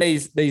 and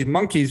these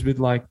monkeys with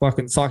like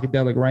fucking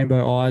psychedelic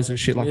rainbow eyes and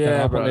shit like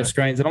that up on their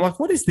screens. And I'm like,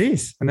 what is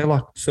this? And they're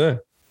like,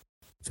 sir,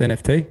 it's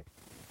NFT.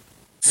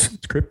 It's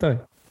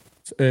crypto.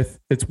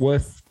 It's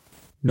worth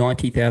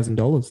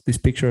 $90,000. This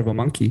picture of a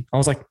monkey. I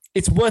was like,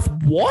 it's worth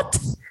what?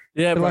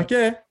 Yeah, they're like,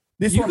 yeah.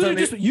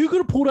 You could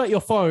have pulled out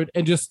your phone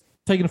and just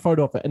taken a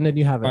photo of it, and then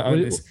you have it. I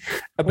own this.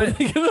 But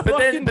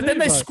then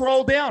they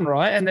scroll down,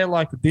 right? And they're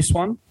like, this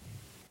one,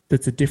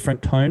 that's a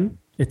different tone.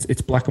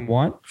 It's black and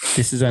white.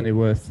 This is only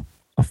worth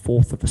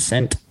 1/4 of a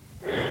cent.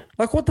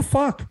 Like, what the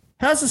fuck?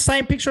 How's the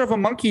same picture of a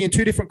monkey in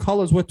 2 different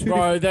colors worth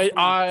 2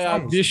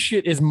 different this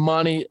shit is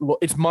money.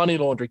 It's money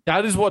laundering.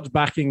 That is what's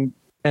backing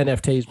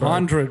NFTs, bro.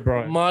 100,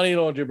 bro. Money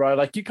laundering, bro.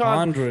 Like, you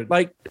can't. 100.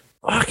 Like,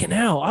 fucking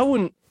hell. I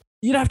wouldn't.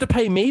 you'd have to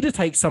pay me to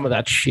take some of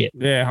that shit.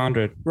 Yeah,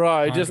 100.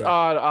 Right, just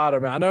I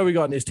don't know. I know we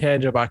got in this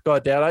tangent, but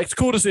goddamn, like, it's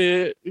cool to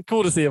see.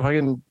 Cool to see if I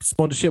can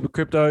sponsorship with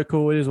crypto.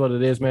 Cool, it is what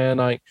it is, man.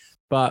 Like,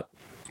 but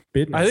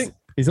business. I think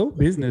he's all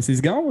business.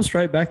 He's going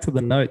straight back to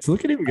the notes.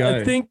 Look at him go.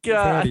 I think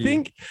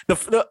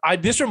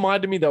this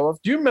reminded me though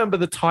of. Do you remember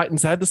the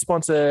Titans had to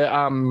sponsor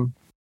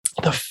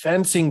the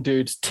fencing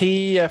dudes,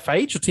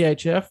 TFH or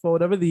THF or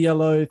whatever, the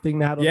yellow thing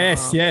they had on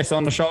yes,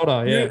 on the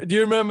shoulder. Yeah. Do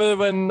you remember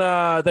when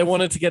they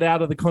wanted to get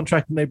out of the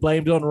contract and they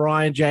blamed it on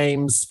Ryan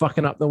James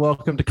fucking up the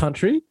welcome to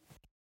country?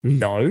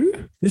 No.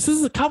 This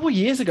is a couple of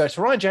years ago.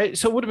 So Ryan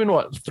James, so it would have been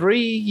what, 3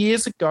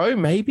 years ago,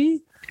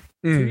 maybe?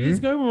 2 years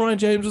ago when Ryan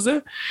James was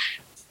there.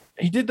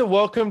 He did the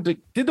welcome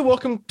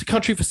to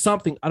country for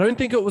something. I don't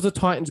think it was a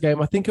Titans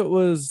game. I think it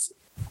was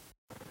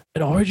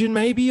an Origin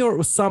maybe, or it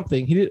was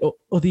something. He did,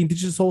 or the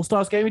Indigenous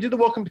All-Stars game. He did the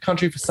welcome to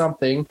country for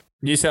something.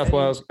 New South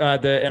Wales,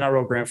 the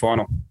NRL Grand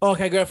Final.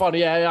 Okay, Grand Final.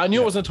 Yeah, I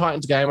knew it was a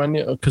Titans game. I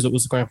knew because it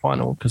was the Grand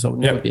Final because it would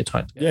never be a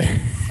Titans game.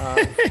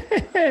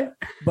 Yeah.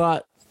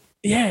 But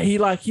yeah, he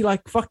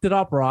fucked it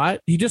up, right?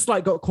 He just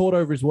like got caught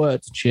over his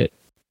words and shit.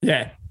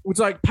 Yeah. Which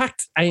like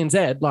packed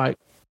ANZ, like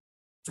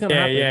it's gonna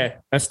happen. Yeah,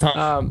 that's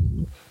tough.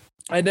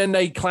 And then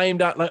they claimed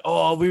that like,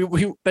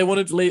 they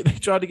wanted to leave. They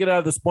tried to get out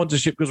of the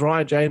sponsorship because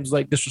Ryan James was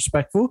like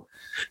disrespectful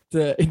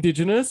to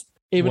Indigenous.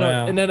 Though,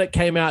 and then it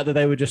came out that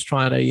they were just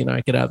trying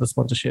to, get out of the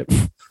sponsorship.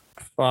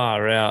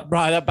 Far out.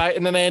 Right.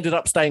 And then they ended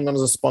up staying on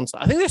as a sponsor.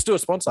 I think they're still a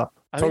sponsor.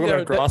 Talking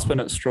about grasping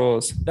at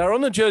straws. They were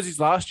on the jerseys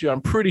last year,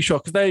 I'm pretty sure,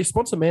 because they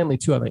sponsor Manly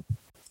too, I think.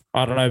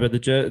 I don't know,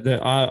 but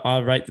I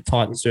rate the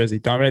Titans jersey.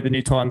 Don't rate the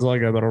new Titans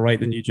logo, but I'll rate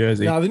the new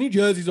jersey. No, the new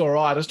jersey's all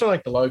right. I just don't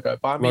like the logo.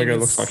 But I mean, logo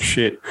looks like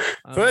shit.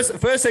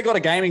 First they got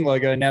a gaming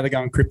logo, now they're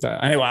going crypto.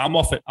 Anyway, I'm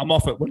off it.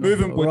 We're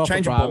moving. We're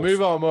changing balls.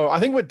 Move on. I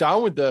think we're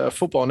done with the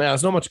football now.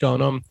 There's not much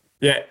going on.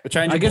 Yeah, we're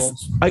changing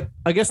balls.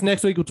 I guess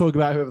next week we'll talk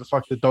about whoever the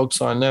fuck the dog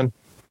signed then.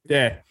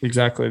 Yeah,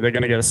 exactly. They're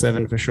going to get a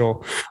 7 for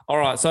sure. All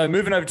right, so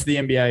moving over to the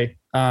NBA.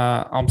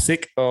 I'm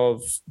sick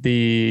of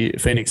the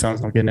Phoenix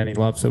Suns not getting any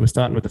love, so we're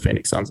starting with the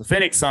Phoenix Suns. The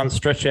Phoenix Suns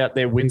stretch out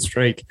their win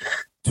streak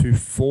to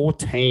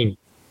 14.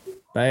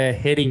 They are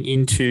heading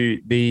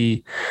into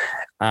the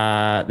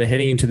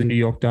New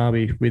York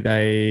Derby with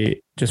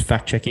a just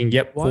fact checking.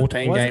 Yep,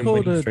 14-game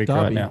winning streak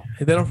right now.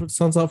 They're not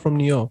Suns are from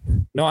New York.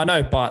 No, I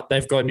know, but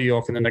they've got New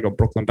York and then they got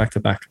Brooklyn back to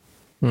back.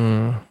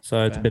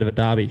 So it's a bit of a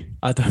derby.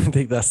 I don't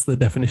think that's the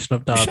definition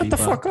of derby. Shut the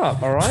fuck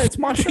up, all right? It's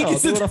my show.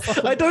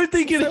 I don't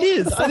think it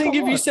is. I think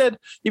if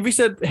you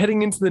said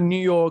heading into the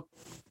New York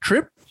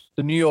trip,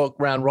 the New York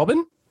round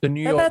robin, the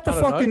New York. How about the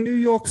fucking New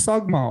York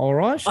Sugma, all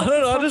right? I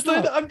don't know.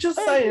 I'm just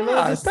saying.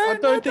 I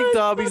don't think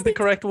derby's the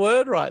correct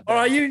word right there.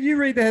 All right, you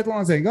read the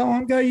headlines then. Go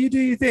on, you do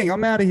your thing.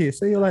 I'm out of here.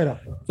 See you later.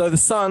 So the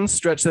Suns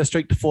stretch their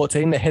streak to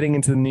 14. They're heading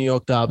into the New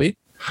York Derby.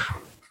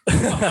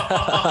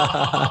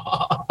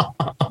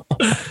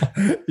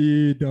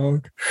 You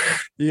dog.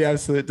 You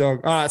absolute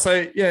dog. All right,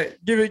 so yeah,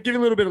 give a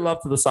little bit of love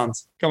to the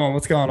Suns. Come on,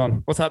 what's going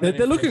on? What's happening?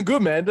 They're looking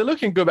good, man. They're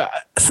looking good.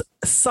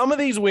 Some of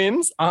these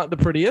wins aren't the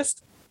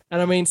prettiest.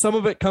 And I mean, some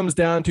of it comes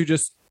down to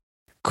just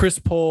Chris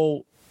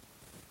Paul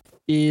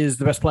is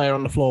the best player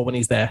on the floor when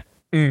he's there.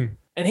 And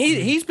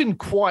he's been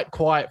quite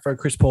quiet for a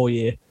Chris Paul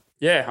year.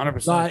 Yeah,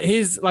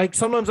 100%.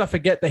 Sometimes I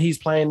forget that he's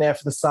playing there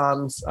for the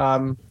Suns.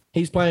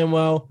 He's playing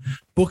well.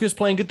 Booker's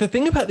playing good. The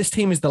thing about this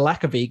team is the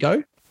lack of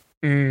ego.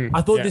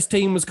 I thought this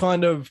team was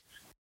kind of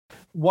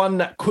one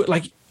that could,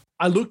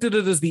 I looked at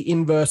it as the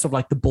inverse of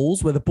the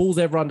Bulls, where the Bulls,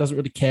 everyone doesn't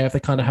really care if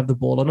they kind of have the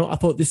ball or not. I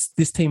thought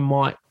this team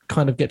might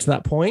kind of get to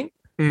that point.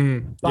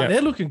 But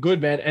they're looking good,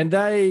 man. And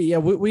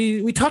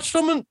we touched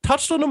on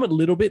them a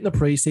little bit in the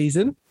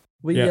preseason.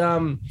 We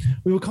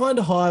were kind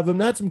of high of them.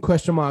 They had some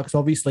question marks,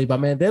 obviously, but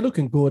man, they're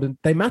looking good and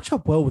they match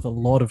up well with a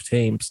lot of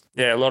teams.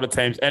 Yeah, a lot of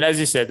teams. And as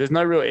you said, there's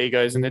no real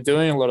egos and they're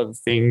doing a lot of the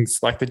things.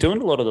 They're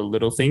doing a lot of the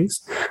little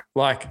things.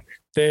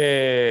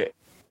 They're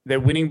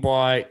winning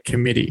by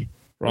committee,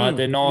 right?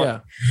 They're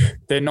not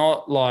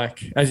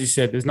as you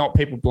said, there's not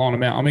people blowing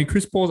them out. I mean,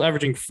 Chris Paul's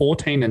averaging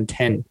 14 and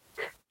 10.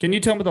 Can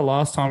you tell me the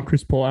last time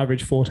Chris Paul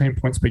averaged 14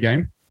 points per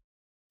game?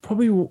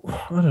 Probably,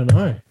 I don't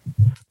know.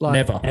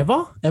 Never.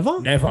 Ever?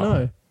 Never.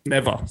 No.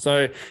 Never.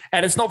 So,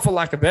 and it's not for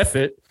lack of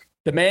effort.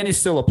 The man is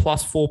still a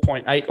plus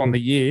 4.8 on the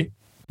year.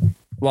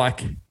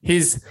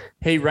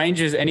 He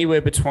ranges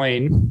anywhere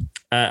between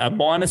a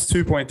minus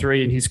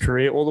 2.3 in his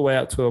career all the way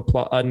up to a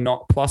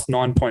plus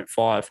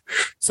 9.5.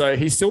 So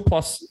he's still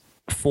plus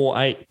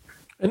 4.8.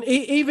 And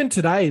even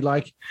today,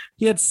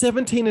 he had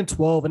 17 and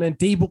 12, and then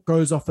D-Book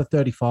goes off for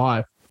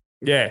 35.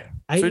 Yeah.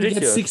 It's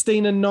ridiculous.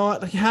 16 and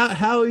 9.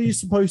 How are you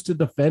supposed to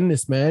defend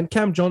this, man?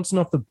 Cam Johnson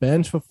off the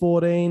bench for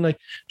 14.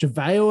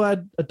 JaVale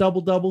had a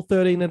double-double,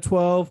 13 and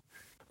 12.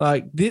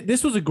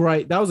 This was a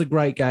great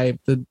game,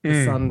 the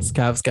Suns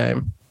Cavs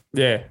game.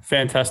 Yeah,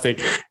 fantastic.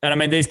 And I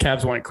mean, these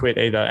Cavs won't quit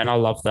either. And I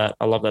love that.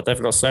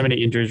 They've got so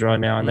many injuries right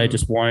now and they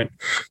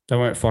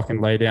won't fucking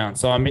lay down.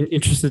 So I'm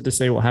interested to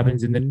see what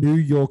happens in the New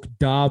York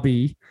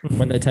Derby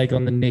when they take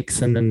on the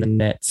Knicks and then the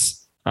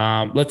Nets.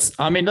 Let's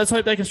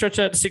hope they can stretch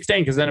that to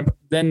 16 because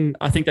then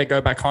I think they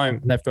go back home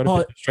and they've got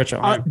to stretch at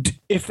home.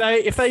 If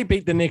they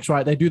beat the Knicks,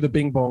 right, they do the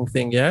bing bong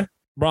thing, yeah?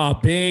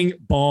 Bruh, bing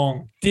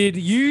bong. Did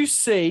you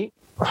see?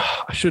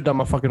 I should have done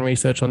my fucking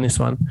research on this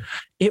one.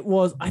 Did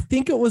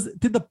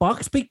the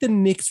Bucks beat the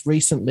Knicks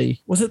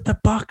recently? Was it the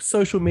Bucks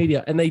social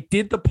media? And they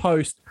did the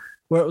post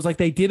where it was like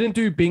they didn't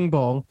do bing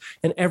bong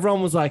and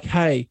everyone was like,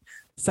 hey,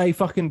 say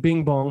fucking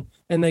bing bong.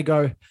 And they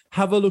go,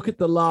 have a look at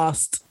the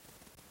last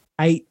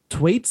 8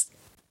 tweets.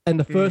 And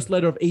the first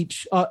letter of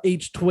each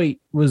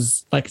tweet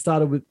was like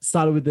started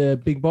with the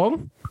big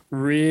bong.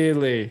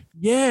 Really?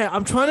 Yeah,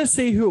 I'm trying to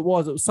see who it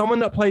was. It was someone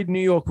that played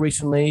New York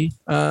recently.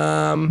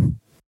 I'm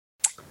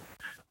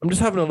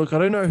just having a look. I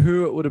don't know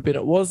who it would have been.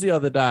 It was the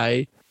other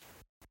day.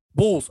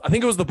 Bulls. I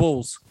think it was the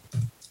Bulls.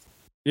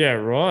 Yeah,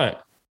 right.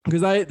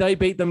 Because they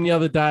beat them the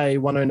other day,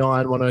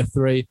 109,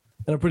 103.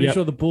 And I'm pretty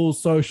sure the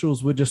Bulls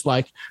socials were just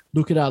like,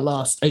 look at our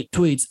last 8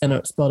 tweets and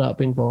it spelled out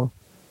bing bong.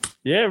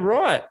 Yeah,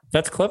 right.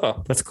 That's clever.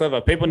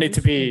 People need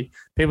to be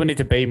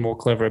more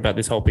clever about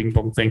this whole ping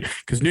pong thing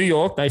because New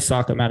York, they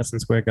suck at Madison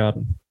Square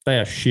Garden. They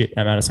are shit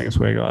at Madison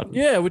Square Garden.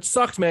 Yeah, which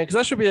sucks, man, because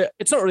that should be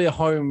it's not really a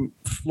home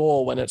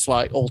floor when it's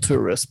like all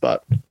tourists,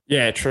 but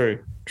yeah,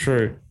 true.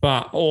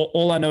 But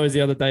all I know is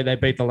the other day they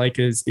beat the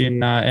Lakers in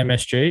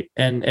MSG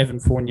and Evan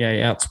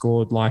Fournier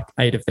outscored like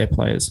 8 of their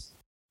players.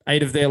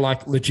 8 of their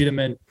like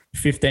legitimate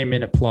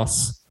 15-minute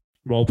plus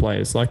role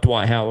players like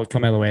Dwight Howard,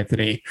 Carmelo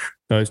Anthony,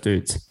 those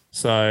dudes.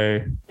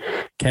 So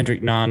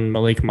Kendrick Nunn,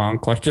 Malik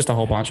Monk, like just a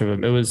whole bunch of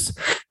them. It was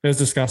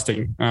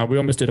disgusting. We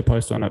almost did a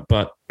post on it,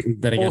 but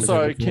then again.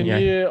 Also,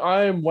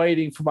 I am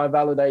waiting for my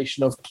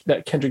validation of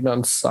that Kendrick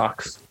Nunn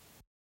sucks.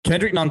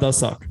 Kendrick Nunn does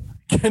suck.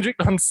 Kendrick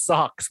Nunn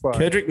sucks, bro.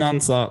 Kendrick Nunn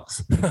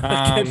sucks.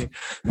 I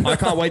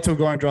can't wait till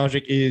Goran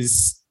Dragic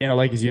is in a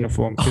Lakers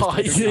uniform. Oh,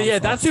 yeah,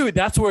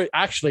 that's where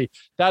actually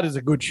that is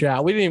a good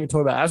shout. We didn't even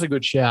talk about that. That's a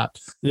good shout.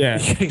 Yeah.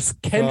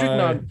 Kendrick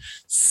Nunn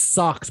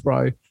sucks,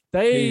 bro.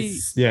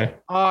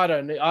 I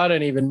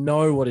don't even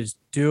know what he's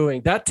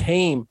doing. That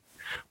team,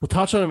 we'll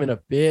touch on them in a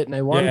bit, and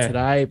they won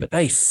today, but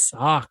they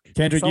suck.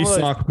 Kendrick, you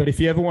suck. But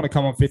if you ever want to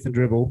come on Fifth and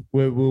Dribble,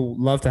 we'll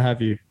love to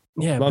have you.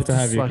 Yeah, love to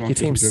have you. Like your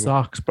team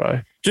sucks, bro.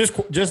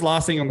 Just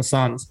last thing on the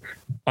Suns,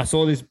 I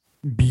saw this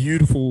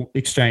beautiful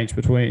exchange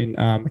between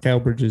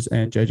Mikal Bridges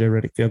and JJ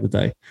Redick the other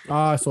day. Oh,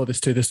 I saw this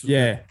too. It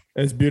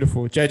was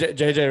beautiful. JJ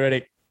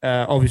Redick,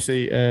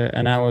 obviously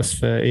an analyst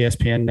for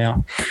ESPN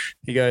now.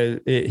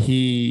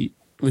 He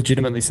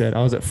legitimately said,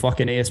 I was at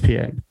fucking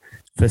ESPN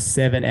for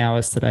 7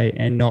 hours today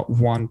and not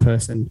one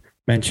person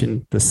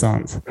mentioned the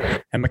Suns.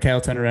 And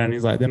Mikal turned around and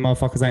he's like, them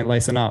motherfuckers ain't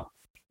lacing up.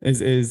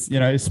 Is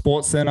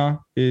Sports Center,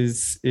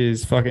 is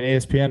fucking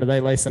ESPN, are they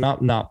lacing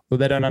up? No. Well,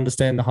 they don't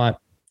understand the hype.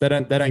 They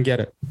don't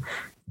get it.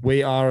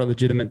 We are a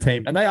legitimate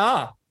team. And they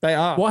are.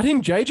 Why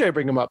didn't JJ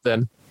bring them up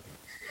then?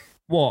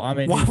 Well, I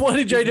mean, why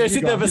did JJ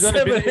sit there for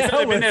 7 hours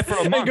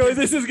and go,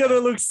 this is going to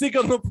look sick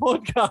on the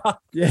podcast?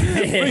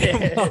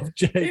 Yeah.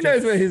 He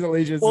knows where his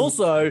allegiance is.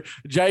 Also,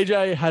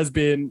 JJ has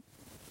been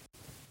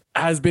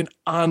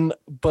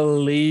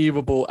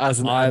unbelievable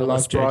as an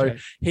analyst, bro.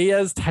 He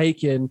has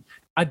taken,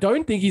 I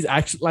don't think he's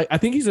actually, I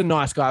think he's a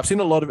nice guy. I've listened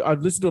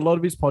to a lot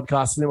of his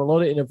podcasts and a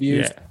lot of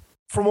interviews. Yeah.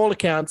 From all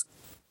accounts,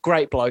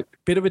 great bloke.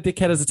 Bit of a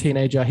dickhead as a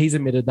teenager. He's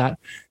admitted that.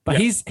 But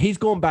he's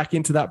gone back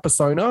into that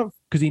persona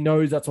because he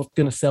knows that's what's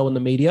going to sell in the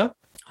media.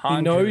 100.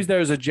 He knows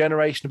there's a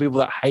generation of people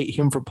that hate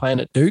him for playing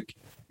at Duke.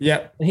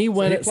 Yeah. And he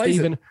went at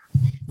Stephen.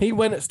 He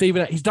went at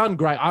Stephen. He's done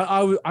great.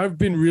 I've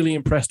been really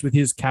impressed with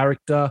his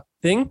character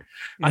thing.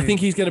 I think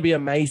he's going to be a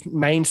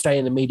mainstay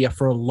in the media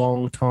for a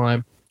long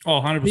time. Oh,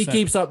 100%. He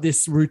keeps up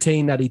this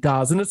routine that he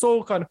does. And it's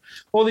all kind of,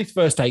 all these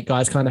first 8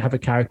 guys kind of have a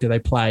character they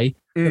play.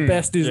 The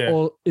best is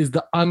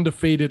the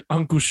undefeated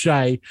Uncle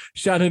Shay,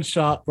 Shannon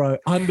Sharp, bro.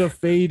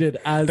 Undefeated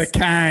as the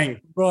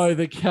Kang. Bro,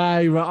 the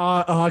Kang.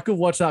 Bro. I could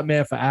watch that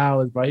man for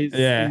hours, bro. He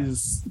really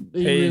is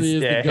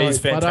the GOAT. He's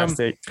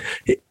fantastic.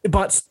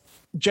 But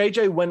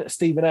JJ went at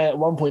Stephen A at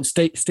one point.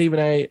 Stephen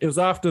A, it was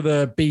after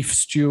the beef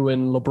stew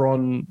and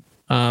LeBron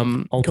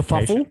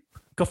kerfuffle.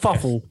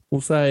 Yes.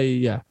 We'll say,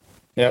 yeah.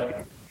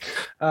 Yep.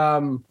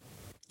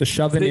 The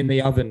shoving in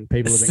the oven,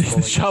 people have been calling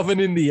it. Shoving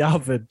in the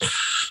oven.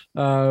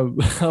 I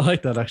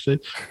like that, actually.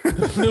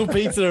 Little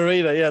Pizza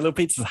Arena. Yeah, Little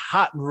Pizza's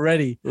hot and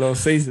ready. Little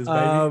Caesars,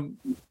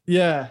 baby.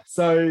 Yeah,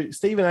 so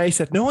Stephen A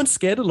said, no one's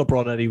scared of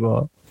LeBron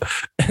anymore.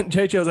 And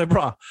JJ was like,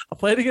 bro, I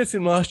played against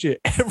him last year.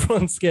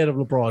 Everyone's scared of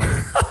LeBron.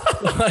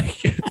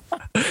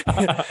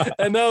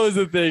 And that was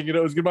the thing. And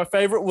it was good. My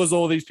favorite was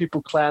all these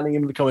people clowning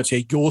him in the comments. Yeah,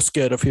 you're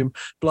scared of him.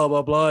 Blah,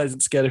 blah, blah.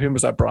 Isn't scared of him.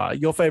 It's like, bro,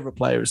 your favorite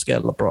player is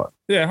scared of LeBron.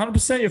 Yeah,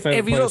 100% your favorite.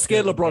 If he's not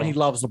scared of LeBron, he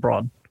loves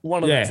LeBron.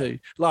 One of the two.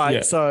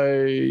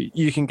 So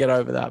you can get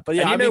over that. But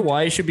yeah, and know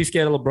why you should be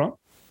scared of LeBron?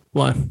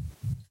 Why?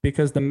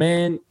 Because the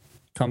man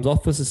comes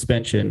off a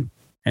suspension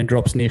and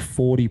drops near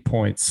 40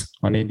 points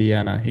on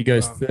Indiana. He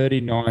goes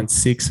 39,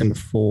 6 and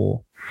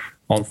 4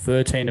 on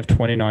 13 of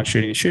 29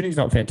 shooting. Shooting's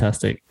not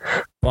fantastic,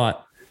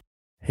 but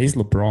he's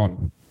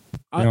LeBron.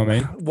 You know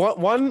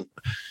what I mean?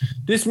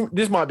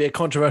 This might be a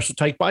controversial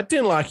take, but I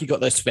didn't like he got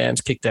those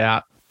fans kicked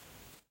out.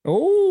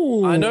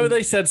 Oh, I know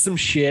they said some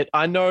shit.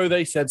 I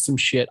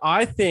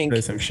think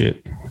there's some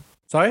shit.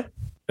 Sorry.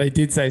 They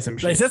did say some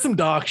shit. They said some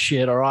dark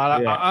shit, all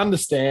right? Yeah. I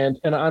understand.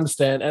 And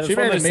she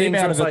made a meme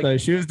out of it, though.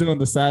 She was doing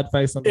the sad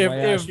face on the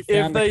way out. She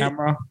found the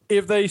camera.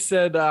 If they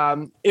said,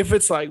 if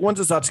it's like, once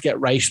it starts to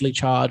get racially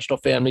charged or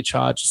family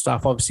charged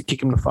stuff, obviously kick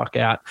them the fuck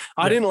out.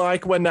 I didn't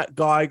like when that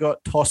guy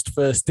got tossed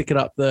for sticking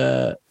up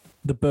the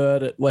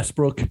bird at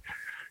Westbrook.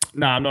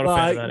 No, I'm not a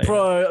fan of that.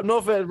 Bro, I'm not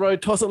a fan, bro.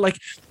 Toss it like...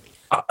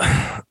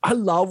 I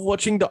love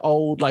watching the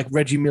old like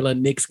Reggie Miller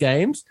Knicks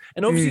games,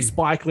 and obviously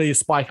Spike Lee is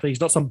Spike Lee. He's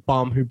not some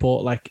bum who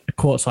bought like a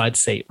courtside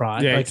seat,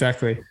 right? Yeah, like,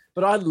 exactly.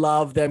 But I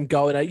love them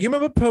going at. You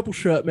remember Purple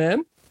Shirt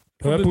Man?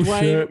 Purple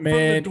Shirt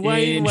Man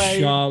in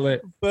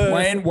Charlotte.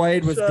 Dwayne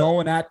Wade was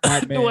going at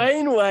that man.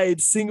 Dwayne Wade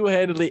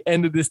single-handedly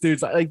ended this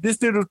dude's like this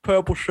dude was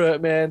Purple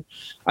Shirt Man.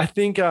 I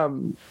think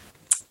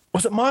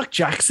was it Mark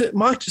Jackson?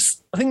 I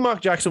think Mark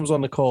Jackson was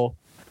on the call.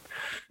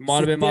 Might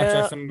have been Mark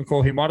Jackson on the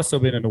call. He might have still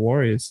been in the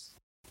Warriors.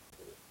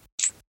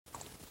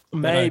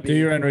 Maybe. Do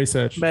your own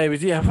research. Maybe.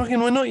 Yeah, fucking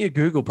we're not your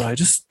Google, bro.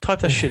 Just type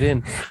that shit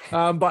in.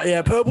 But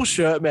yeah, Purple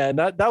Shirt Man,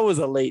 that was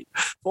elite.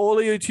 For all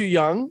of you too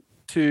young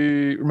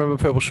to remember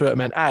Purple Shirt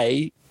Man,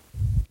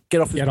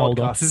 get off this podcast.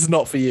 Older. This is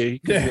not for you.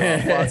 You're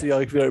far too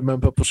young if you don't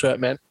remember Purple Shirt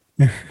Man.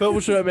 Purple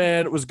Shirt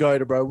Man was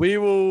goated, bro. We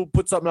will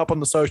put something up on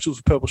the socials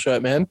for Purple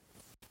Shirt Man.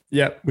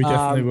 Yeah, we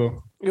definitely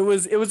will. It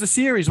was a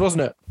series,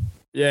 wasn't it?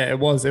 Yeah, it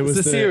was. It was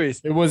the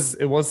series. It was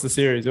the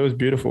series. It was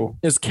beautiful.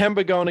 It was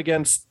Kemba going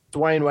against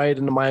Dwayne Wade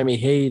and the Miami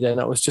Heat,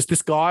 and it was just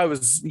this guy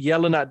was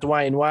yelling at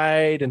Dwayne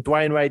Wade, and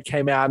Dwayne Wade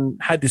came out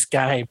and had this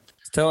game.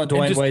 He's telling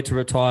Dwayne Wade to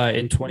retire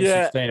in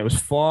 2016. It was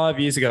 5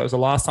 years ago. It was the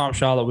last time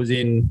Charlotte was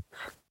in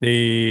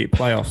the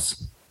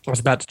playoffs. It's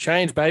about to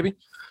change, baby.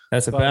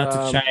 That's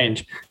about to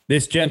change.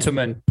 This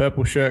gentleman,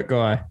 purple shirt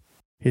guy,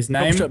 his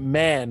name? Purple Shirt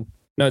Man.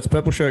 No, it's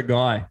purple shirt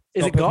guy.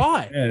 Is it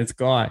guy? Yeah, it's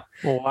guy.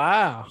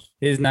 Wow.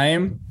 His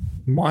name,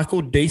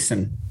 Michael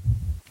Deason.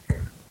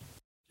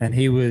 And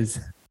he was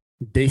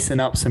decent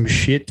up some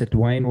shit to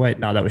Dwayne Wade.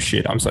 No, that was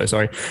shit. I'm so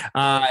sorry.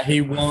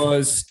 He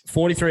was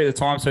 43 at the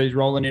time, so he's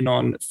rolling in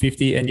on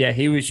 50. And yeah,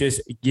 he was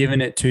just giving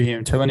it to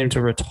him, telling him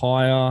to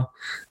retire.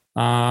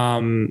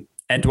 And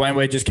Dwayne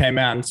Wade just came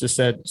out and just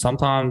said,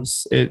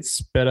 sometimes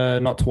it's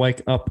better not to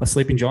wake up a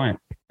sleeping giant.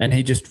 And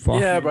he just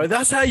fucking... Yeah, bro,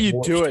 that's how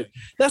you do it.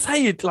 That's how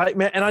you, like,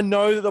 man, and I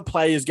know that the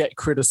players get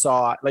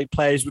criticized. Like,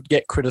 players would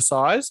get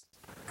criticized.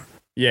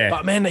 Yeah.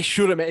 But, man, they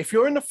shouldn't, man. If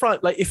you're in the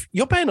front, like, if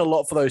you're paying a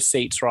lot for those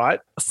seats, right?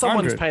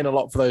 Someone's 100. paying a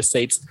lot for those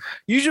seats.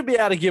 You should be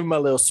able to give them a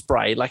little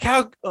spray. Like,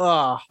 how...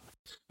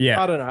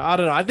 Yeah. I don't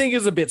know. I think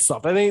it's a bit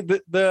soft. I think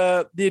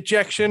the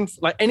ejection,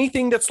 like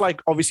anything that's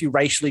like obviously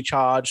racially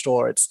charged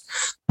or it's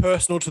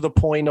personal to the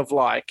point of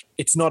like,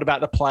 it's not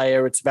about the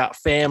player, it's about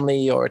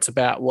family or it's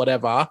about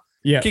whatever.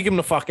 Yeah. Kick him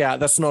the fuck out.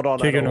 That's not on.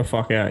 Kick him the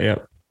fuck out. Yeah.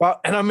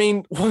 Well, and I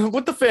mean,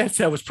 what the fans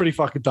said was pretty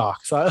fucking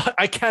dark. So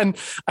I can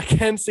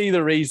see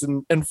the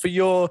reason. And for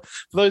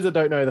those that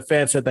don't know, the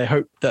fans said they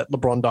hope that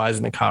LeBron dies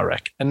in a car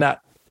wreck. And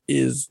that's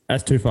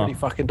too far. Pretty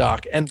fucking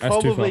dark. And that's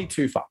probably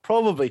too far.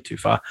 Probably too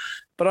far.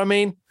 But I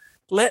mean,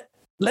 let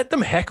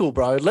them heckle,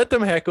 bro. Let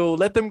them heckle.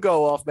 Let them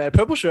go off, man.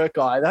 Purple shirt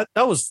guy.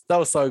 That was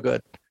so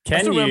good. I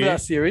still remember that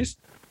series.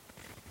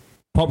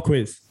 Pop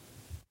quiz.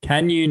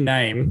 Can you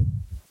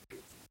name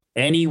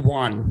any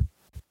one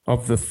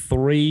of the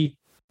three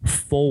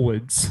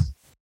forwards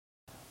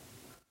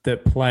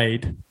that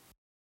played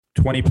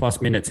 20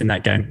 plus minutes in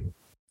that game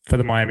for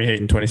the Miami Heat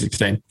in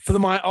 2016?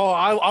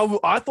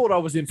 I thought I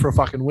was in for a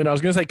fucking win. I was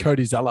going to say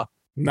Cody Zeller.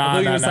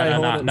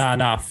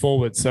 Nah.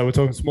 Forwards. So we're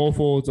talking small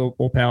forwards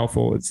or power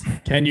forwards.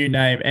 Can you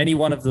name any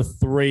one of the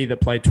three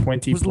that played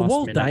 20 plus minutes?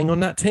 Was Luol Deng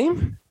on that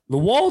team?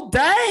 Luol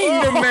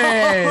Deng, the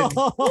man.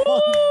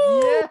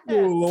 Yeah.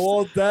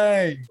 Luol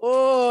Deng.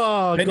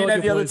 Oh, then you name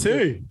the other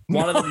two.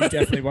 One of them you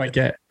definitely won't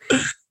get.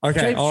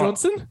 Okay. James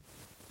Johnson?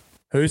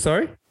 Who,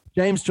 sorry?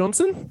 James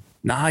Johnson?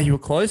 Nah, you were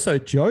close. So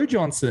Joe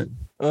Johnson.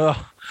 Joe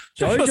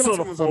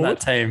Johnson was on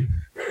that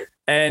team.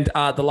 And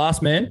the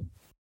last man,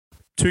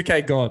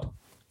 2K God.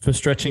 For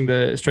stretching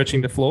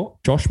the floor,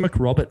 Josh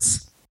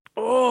McRoberts.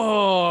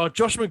 Oh,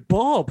 Josh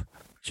McBob.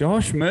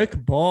 Josh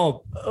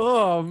McBob.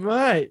 Oh,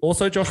 mate.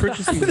 Also, Josh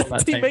Richardson was on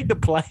that team. Make the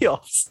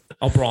playoffs?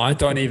 Oh, bro, I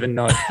don't even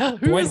know.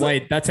 Dwayne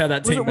Wade. That's how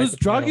that team was.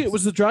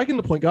 Was the Dragon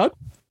the point guard?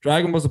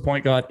 Dragon was the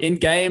point guard in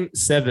Game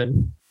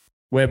 7,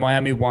 where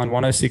Miami won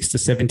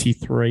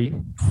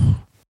 106-73.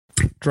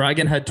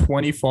 Dragon had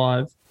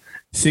 25,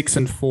 6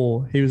 and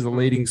 4. He was the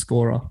leading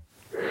scorer.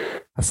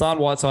 Hassan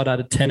Whiteside had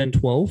a 10 and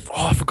 12.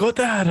 Oh, I forgot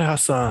that,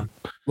 Hassan.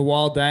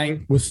 Luol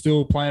Deng was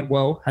still playing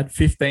well, had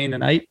 15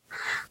 and 8.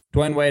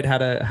 Dwayne Wade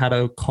had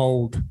a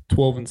cold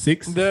 12 and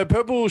 6. The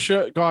purple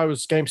shirt guy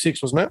was Game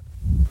 6, wasn't it?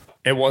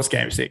 It was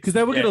Game 6 because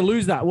they were going to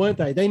lose that, weren't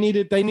they? They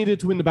needed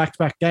to win the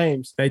back-to-back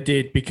games. They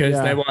did because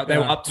they were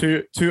up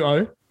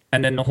 2-0,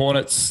 and then the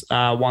Hornets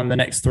won the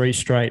next 3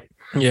 straight.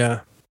 Yeah.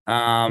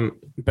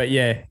 But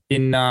yeah,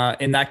 in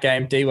that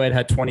game, D Wade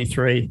had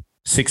 23.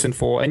 6 and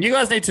 4, and you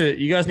guys need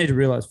to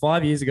realize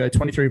 5 years ago,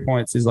 23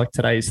 points is like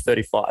today's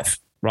 35,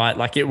 right?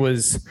 Like it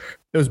was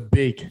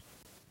big.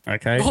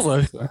 Okay.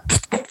 Also,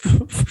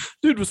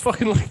 dude was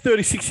fucking like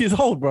 36 years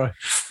old, bro.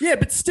 Yeah,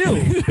 but still,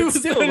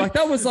 like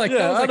that was like, Yeah,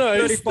 that was like I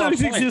know. He's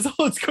 36 points. years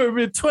old. He's going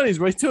mid-20s,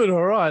 but he's doing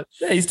all right.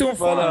 Yeah, he's doing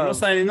fine. I'm not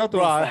saying he's not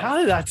doing Right, fine. how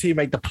did that team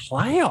make the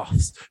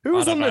playoffs? Who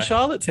was I on don't the know.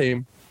 Charlotte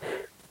team?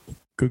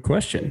 Good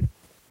question.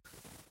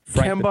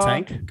 Frank the Kemba,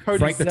 Tank. Cody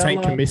Frank the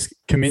Tank Zeller.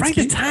 Kaminsky. Frank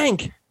the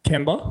Tank.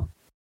 Kemba.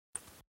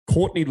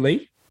 Courtney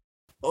Lee.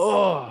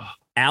 Oh,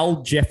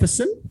 Al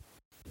Jefferson.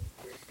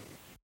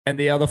 And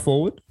the other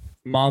forward,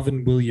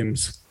 Marvin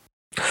Williams.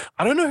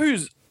 I don't know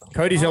who's.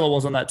 Cody Zeller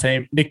was on that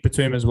team. Nick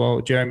Batum as well.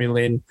 Jeremy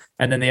Lin.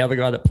 And then the other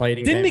guy that played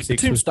in Didn't Game Nick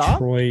 6 Batum was start?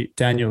 Troy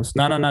Daniels.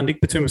 No.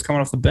 Nick Batum was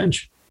coming off the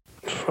bench.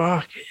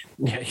 Fuck.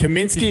 Yeah,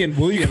 Kaminsky and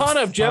Williams. you can't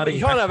have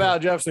starting Al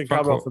Jefferson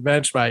coming Front off the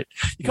bench, mate.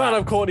 You can't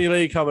have Courtney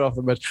Lee coming off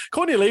the bench.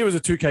 Courtney Lee was a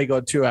 2K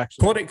god too,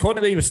 actually.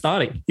 Courtney Lee was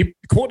starting.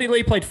 Courtney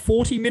Lee played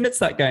 40 minutes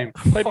that game.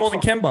 Played more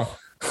than Kemba.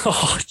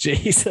 Oh,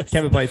 Jesus.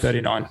 Kemba played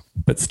 39,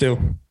 but still.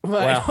 Mate,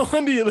 Wow. no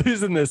wonder you're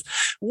losing this.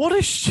 What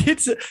a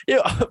shit.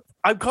 Yeah,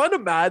 I'm kind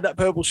of mad that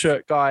purple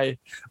shirt guy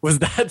was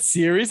that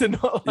series and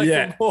not like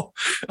Yeah. a more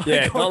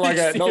Yeah, not like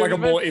a series, more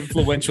man.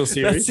 influential That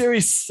series.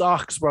 series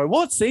sucks, bro.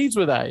 What seeds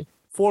were they?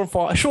 4 and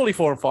 5. Surely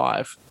 4 and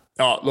 5.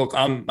 Oh, look,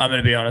 I'm going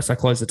to be honest. I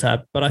closed the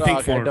tab, but I think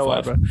Okay, 4 and don't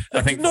worry, 5. bro.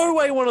 I think no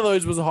way one of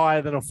those was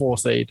higher than a 4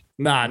 seed.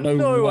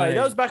 no way.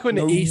 That was back when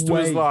No the East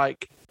was way.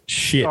 like,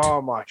 Shit.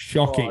 oh my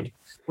Shocking. God.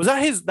 Was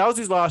that his? That was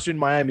his last year in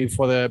Miami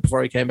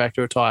before he came back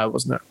to retire,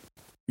 wasn't it?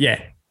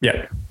 Yeah.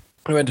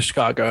 He went to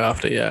Chicago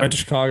after, yeah. Went to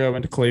Chicago,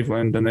 went to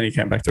Cleveland, and then he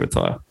came back to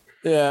retire.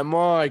 Yeah,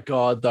 my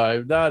God,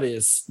 though,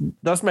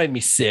 that's made me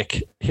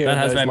sick. That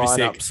has made me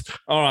sick.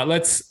 All right,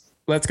 let's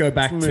go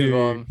back Move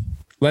on.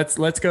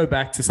 let's go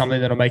back to something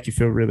that'll make you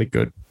feel really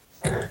good.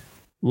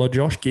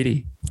 LaJosh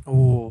Giddey,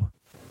 Oh,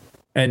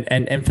 and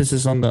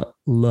emphasis on the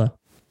L,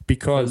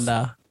 because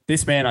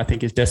this man, I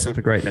think, is destined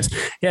for greatness.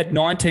 He had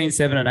 19,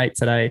 7, and 8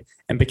 today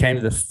and became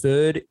the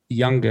third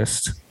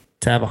youngest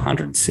to have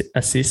 100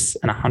 assists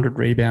and 100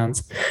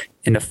 rebounds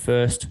in the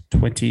first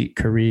 20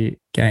 career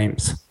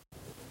games.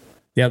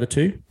 The other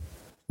two,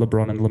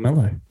 LeBron and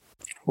LaMelo.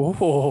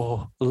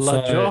 Oh,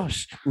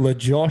 LaJosh.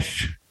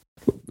 LaJosh,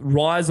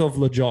 rise of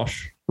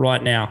LaJosh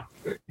right now.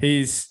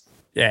 He's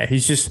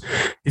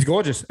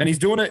gorgeous, and he's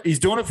doing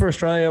it for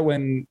Australia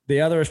when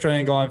the other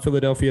Australian guy in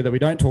Philadelphia that we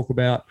don't talk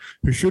about,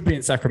 who should be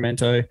in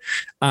Sacramento,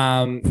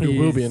 Who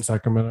will be in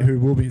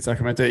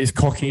Sacramento, is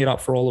cocking it up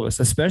for all of us,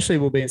 especially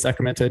will be in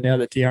Sacramento now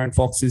that De'Aaron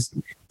Fox is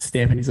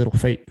stamping his little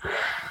feet.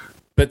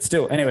 But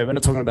still, anyway, we're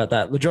not talking about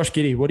that. LaJosh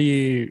Giddey, what do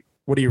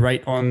you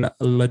rate on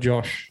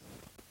LaJosh?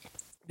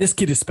 This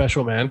kid is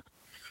special, man.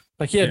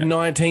 Like he had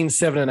 19,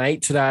 7, and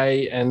 8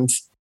 today, and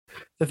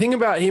the thing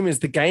about him is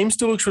the game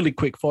still looks really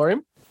quick for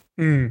him.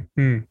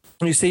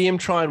 You see him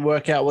try and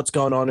work out what's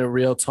going on in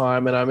real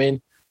time. And I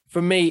mean,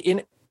 for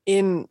me,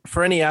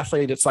 for any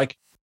athlete, it's like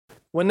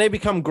when they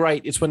become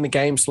great, it's when the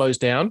game slows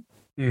down.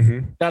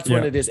 That's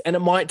when it is. And it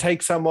might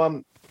take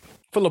someone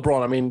for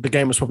LeBron. I mean, the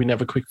game was probably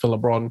never quick for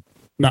LeBron.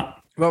 No.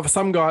 But for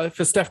some guy,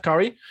 for Steph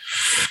Curry,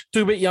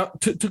 took a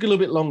little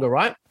bit longer,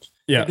 right?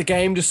 Yeah. The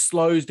game just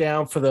slows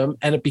down for them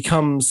and it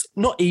becomes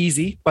not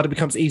easy, but it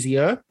becomes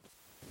easier.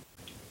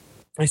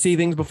 I see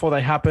things before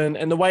they happen.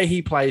 And the way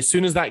he plays, as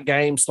soon as that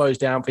game slows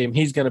down for him,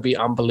 he's going to be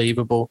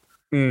unbelievable.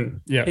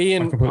 Yeah. He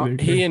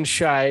and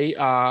Shea,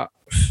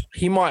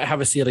 he might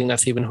have a ceiling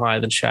that's even higher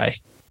than Shea.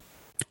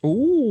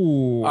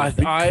 Ooh.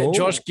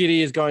 Josh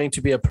Giddey is going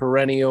to be a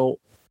perennial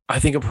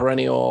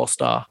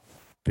all-star.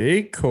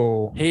 Big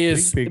call. He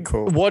is big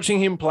call.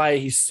 Watching him play,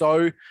 he's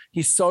so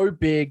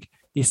big.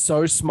 He's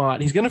so smart.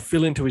 He's going to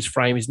fill into his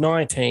frame. He's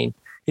 19.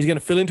 He's going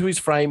to fill into his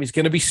frame. He's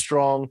going to be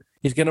strong.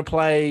 He's going to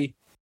play.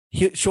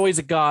 Sure, he's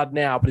a guard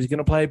now, but he's going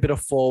to play a bit of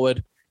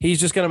forward.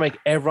 He's just going to make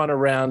everyone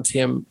around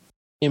him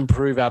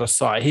improve out of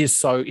sight. He's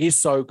so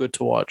good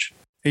to watch.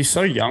 He's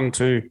so young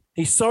too.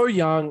 He's so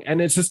young, and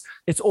it's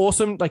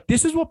awesome. Like,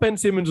 this is what Ben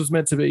Simmons was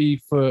meant to be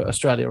for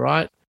Australia,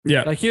 right?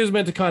 Yeah. Like, he was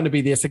meant to kind of be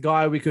this, a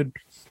guy we could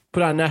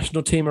put our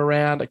national team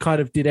around that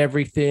kind of did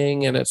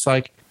everything. And it's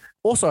like,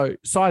 also,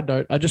 side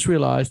note, I just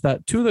realized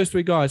that 2 of those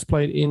 3 guys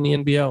played in the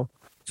NBL.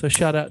 So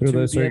shout out to the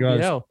NBL.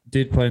 Guys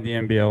did play in the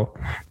NBL.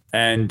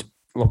 And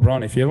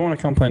LeBron, if you ever want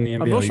to come play in the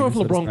NBL, I'm not sure if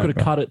LeBron could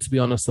have cut it, to be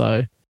honest,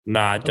 though.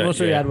 Nah, I'm not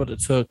sure he had what it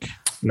took.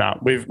 No,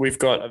 we've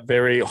got a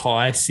very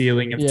high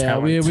ceiling of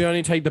talent. We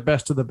only take the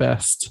best of the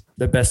best.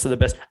 The best of the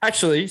best.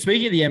 Actually,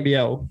 speaking of the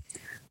NBL,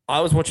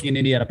 I was watching an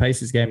Indiana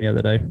Pacers game the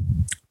other day.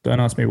 Don't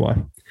ask me why.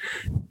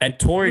 And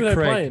Torrey Craig.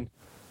 Playing?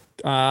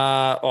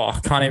 I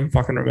can't even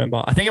fucking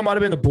remember. I think it might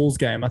have been the Bulls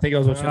game. I think I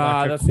was watching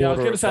I was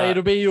going to say,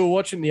 it'll be you were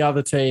watching the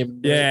other team.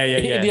 Yeah.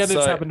 Indiana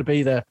just happened to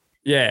be there.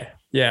 Yeah.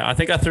 I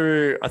think I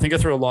threw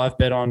a live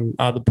bet on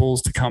the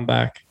Bulls to come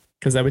back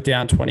because they were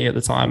down 20 at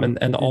the time, and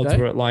the odds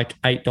were at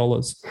like $8.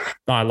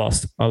 No, I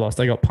lost.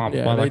 They got pumped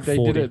by like 40.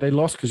 They did it. They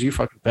lost because you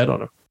fucking bet on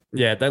them.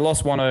 Yeah, they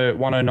lost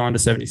 109 to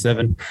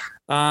 77.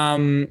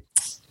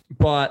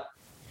 But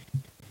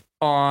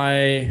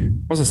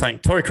what was I saying?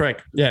 Torrey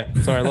Craig. Yeah,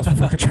 sorry, I lost my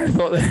fucking train of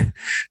thought there.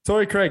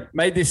 Torrey Craig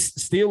made this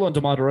steal on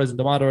DeMar DeRozan.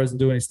 DeMar DeRozan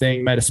doing his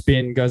thing, made a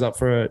spin, goes up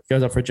for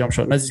a jump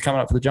shot. And as he's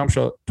coming up for the jump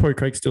shot, Torrey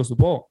Craig steals the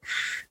ball.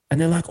 And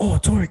they're like, oh,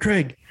 Torrey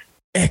Craig,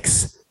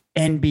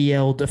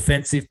 ex-NBL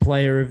Defensive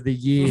Player of the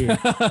Year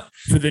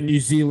for the New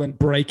Zealand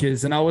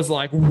Breakers. And I was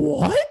like,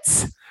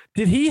 what?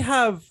 Did he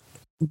have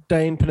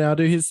Dane Pinal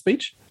do his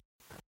speech?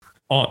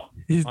 Oh,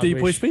 his deep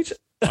boy speech?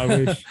 I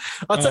wish.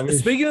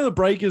 Speaking of the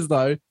Breakers,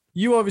 though,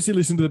 you obviously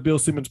listen to the Bill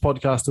Simmons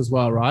podcast as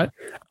well, right?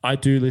 I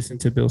do listen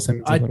to Bill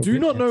Simmons. I do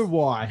not know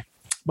why,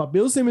 but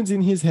Bill Simmons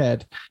in his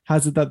head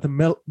has it that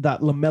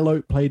that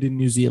LaMelo played in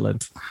New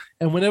Zealand.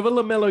 And whenever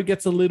LaMelo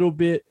gets a little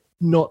bit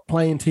not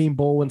playing team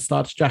ball and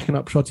starts jacking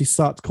up shots, he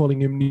starts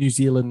calling him New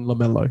Zealand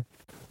LaMelo.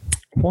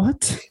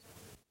 What?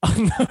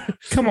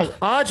 Come on,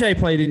 RJ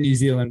played in New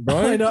Zealand, bro.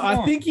 I know.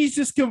 I think he's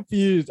just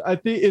confused. I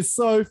think it's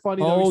so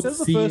funny. Though. He says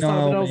the first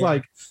time, and I was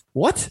like,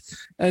 "What?"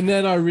 And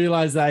then I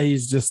realized that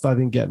he's just, I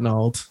think, getting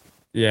old.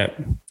 Yeah.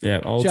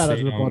 Old Shout out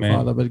to the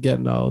Podfather, but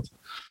getting old.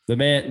 The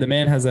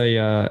man has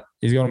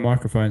he's got a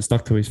microphone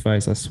stuck to his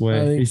face. I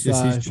swear, he's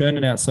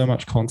churning out so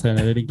much content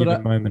at any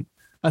given moment.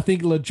 I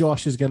think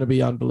LaJosh is going to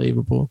be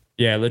unbelievable.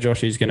 Yeah,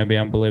 LaJosh is going to be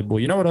unbelievable.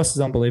 You know what else is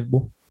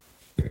unbelievable?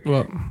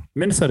 What?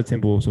 Minnesota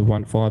Timberwolves have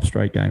won 5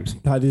 straight games.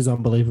 That is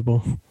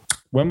unbelievable.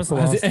 When was the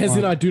last time? As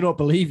in, I do not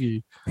believe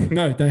you.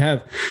 No, they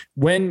have.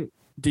 When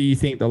do you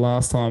think the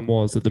last time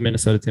was that the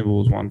Minnesota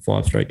Timberwolves won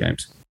 5 straight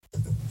games?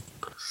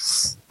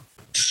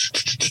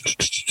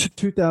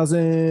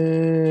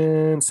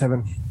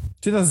 2007.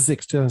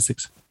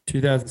 2006.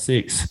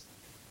 2006.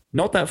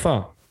 Not that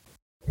far.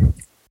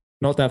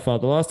 Not that far.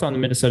 The last time the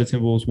Minnesota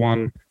Timberwolves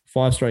won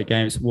 5 straight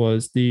games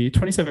was the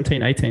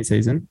 2017-18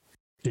 season.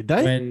 Did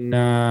they?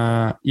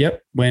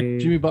 When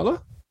Jimmy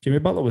Butler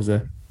was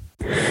there.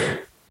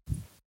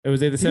 It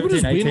was either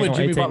 17, 18, when or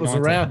Jimmy 18, Butler's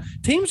 19. around.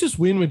 Teams just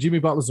win when Jimmy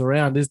Butler's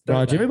around.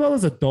 Jimmy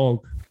Butler's a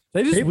dog.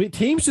 They just win.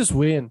 Teams just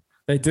win.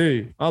 They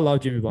do. I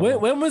love Jimmy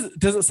Butler.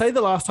 Does it say the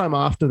last time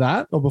after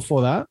that or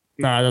before that?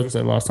 No, it doesn't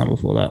say last time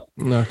before that.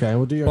 Okay,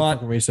 we'll do your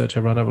fucking research.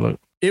 Everyone, have a look.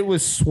 It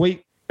was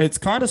sweet. It's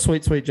kind of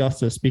sweet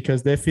justice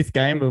because their 5th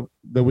game of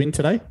the win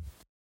today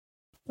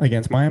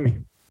against Miami.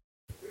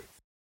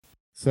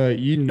 So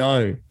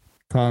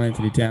Karl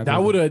Anthony Towns.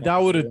 That would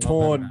have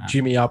torn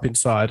Jimmy up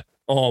inside.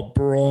 Oh,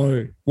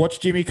 bro. Watch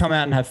Jimmy come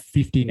out and have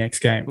 50 next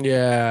game.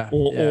 Yeah.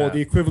 Or the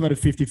equivalent of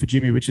 50 for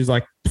Jimmy, which is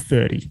like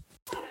 30.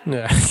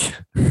 Yeah.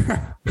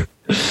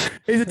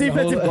 He's a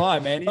defensive guy,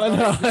 man. I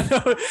know.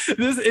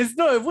 It's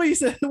not what you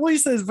said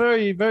is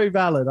very, very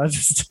valid. I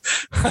just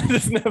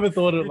never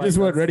thought it. You just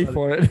weren't ready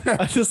for it.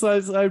 I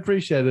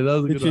appreciate it. That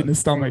was a good in the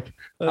stomach.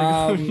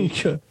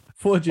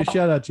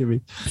 Shout out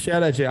Jimmy.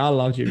 Shout out Jimmy. I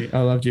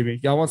love Jimmy.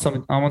 I want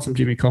some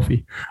Jimmy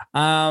coffee.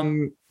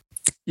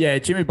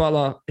 Jimmy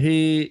Butler.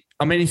 He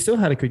still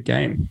had a good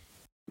game.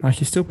 Like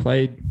he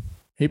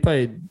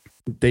played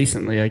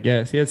decently, I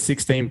guess. He had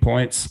 16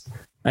 points,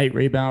 8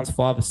 rebounds,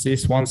 5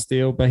 assists, 1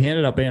 steal, but he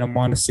ended up being a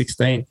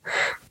 -16.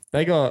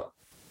 They got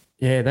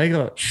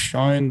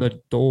shown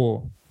the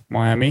door,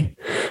 Miami.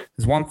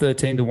 It's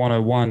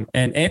 113-101.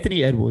 And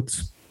Anthony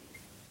Edwards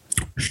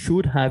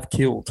should have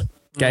killed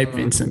Gabe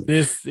Vincent.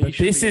 This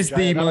is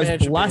the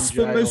most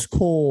blasphemous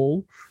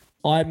call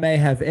I may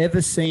have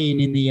ever seen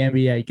in the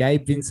NBA.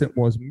 Gabe Vincent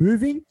was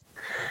moving.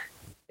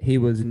 He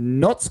was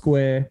not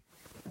square.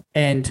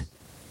 And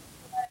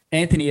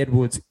Anthony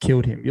Edwards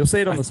killed him. You'll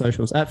see it on the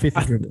socials at 5th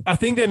and Dribble. I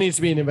think there needs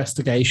to be an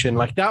investigation.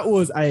 Like that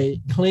was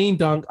a clean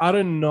dunk. I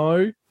don't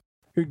know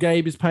who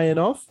Gabe is paying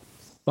off,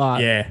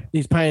 but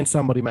he's paying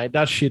somebody, mate.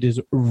 That shit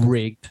is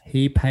rigged.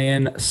 He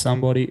paying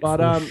somebody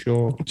for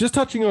sure. Just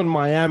touching on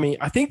Miami,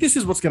 I think this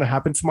is what's going to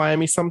happen to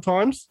Miami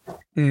sometimes.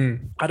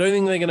 I don't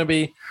think they're going to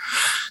be.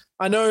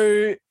 I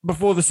know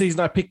before the season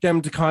I picked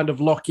them to kind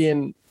of lock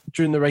in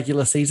during the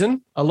regular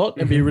season a lot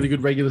and be a really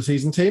good regular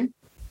season team.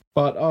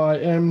 But I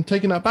am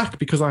taking that back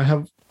because I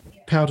have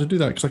power to do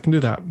that because I can do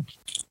that.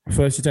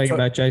 First you're taking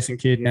back Jason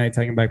Kidd, now you're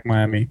taking back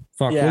Miami.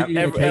 Fuck, yeah,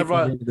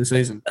 everyone into the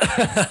season.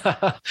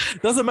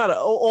 Doesn't matter.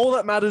 All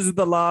that matters is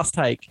the last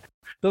take.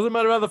 Doesn't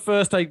matter about the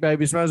first take,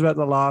 baby. It matters about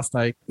the last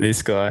take.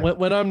 This guy.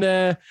 When I'm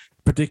there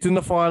predicting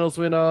the finals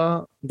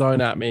winner,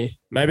 don't at me.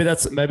 Maybe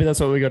that's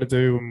what we got to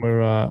do when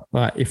we're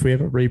if we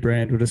ever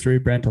rebrand, we'll just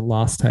rebrand to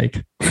Last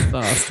Take.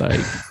 Last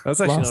Take. That's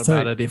actually not a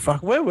bad idea.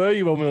 Fuck, where were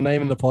you when we were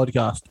naming the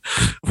podcast?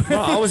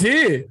 I was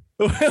here.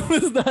 Where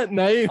was that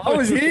name? I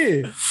was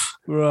here.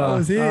 Right. I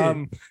was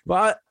here.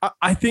 But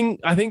I think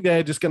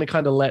they're just going to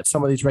kind of let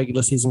some of these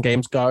regular season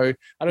games go.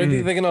 I don't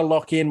think they're going to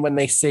lock in when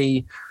they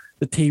see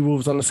the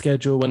T-Wolves on the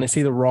schedule, when they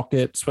see the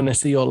Rockets, when they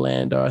see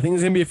Orlando. I think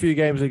there's going to be a few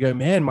games that go,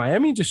 man,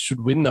 Miami just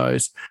should win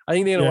those. I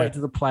think they're going to wait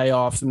to the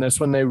playoffs, and that's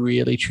when they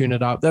really tune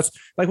it up. That's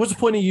like, what's the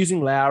point of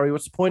using Lowry?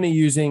 What's the point of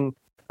using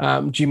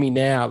Jimmy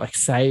now? Like,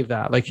 save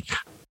that. Like,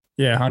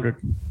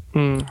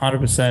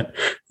 100%.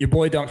 Your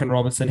boy Duncan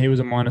Robinson, he was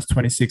a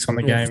 -26 on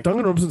the game.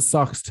 Duncan Robinson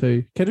sucks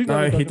too.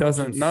 No, he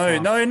doesn't.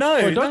 No.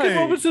 Duncan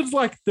Robinson's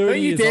like 30 years old.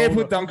 Don't you dare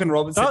put Duncan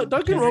Robinson.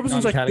 Duncan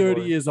Robinson's like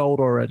 30 years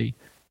old already.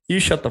 You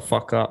shut the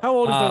fuck up. How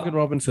old is Duncan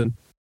Robinson?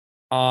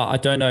 I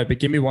don't know, but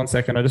give me 1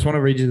 second. I just want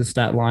to read you the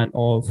stat line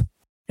of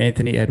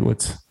Anthony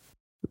Edwards.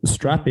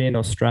 Strap in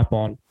or strap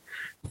on.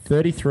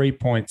 33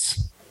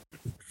 points,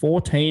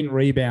 14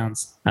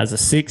 rebounds as a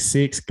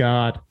 6'6"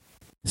 guard,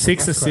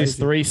 6 assists,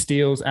 crazy. 3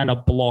 steals, and a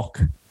block.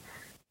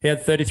 He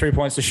had 33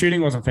 points. The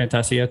shooting wasn't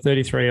fantastic. He had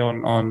 33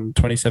 on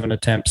 27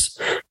 attempts.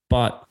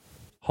 But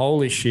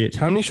holy shit.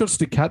 How many shots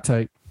did Cat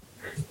take?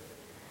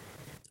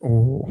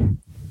 Oh,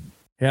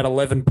 he had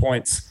 11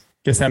 points.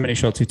 Guess how many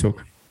shots he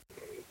took?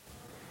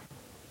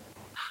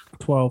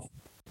 12.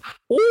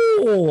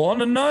 Oh, on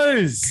the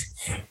nose.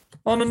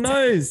 On the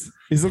nose.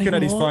 He's looking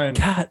at his phone.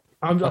 Cat.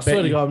 I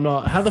swear to God, I'm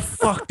not. How the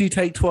fuck do you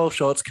take 12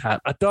 shots,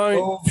 Cat? I don't.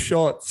 12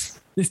 shots.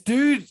 This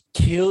dude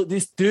killed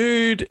this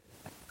dude.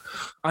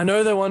 I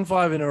know they won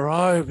 5 in a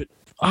row, but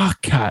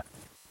Cat,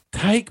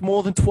 take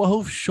more than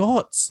 12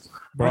 shots.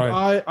 Bro.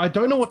 Like, I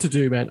don't know what to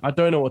do, man. I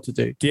don't know what to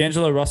do.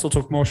 D'Angelo Russell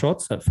took more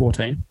shots at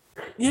 14.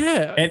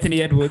 Yeah.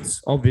 Anthony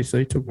Edwards,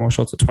 obviously, took more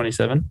shots at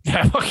 27.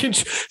 Yeah, fucking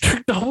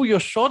double your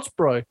shots,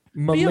 bro.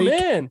 Be a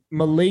man.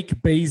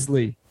 Malik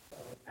Beasley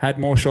had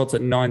more shots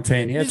at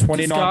 19. He had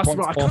 29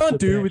 points. I can't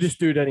do with this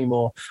dude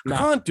anymore. I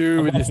can't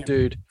do with this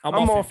dude.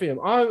 I'm off him.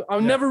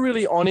 I'm never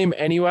really on him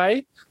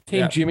anyway,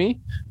 Team Jimmy.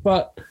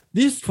 But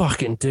this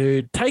fucking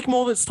dude, take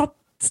more than...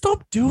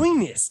 Stop doing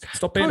this.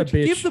 Stop being a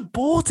bitch. Give the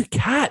ball to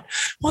Cat.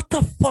 What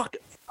the fuck?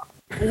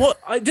 What?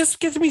 It just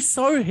gets me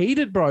so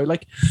heated, bro.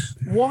 Like,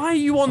 why are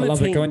you on the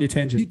team? Go on your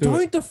tangent. You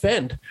don't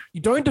defend.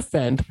 You don't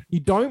defend. You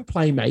don't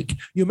play make.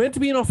 You're meant to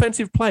be an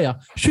offensive player.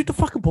 Shoot the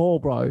fucking ball,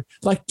 bro.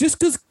 Like, just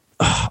because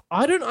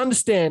I don't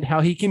understand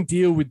how he can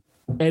deal with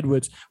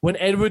Edwards when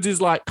Edwards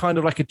is like kind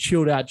of like a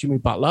chilled out Jimmy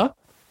Butler.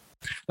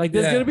 Like,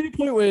 there's going to be a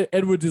point where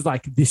Edwards is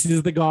like, this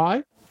is the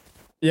guy.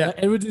 Yeah,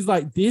 Edwards is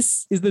like,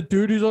 this is the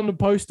dude who's on the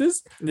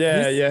posters.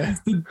 Yeah, this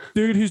is the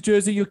dude whose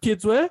jersey your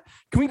kids wear.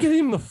 Can we get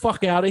him the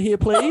fuck out of here,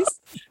 please?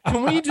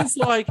 Can we just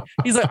like,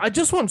 he's like, I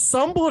just want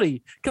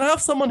somebody. Can I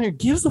have someone who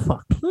gives a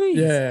fuck, please?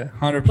 Yeah,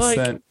 100%.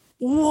 Like,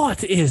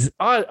 what is,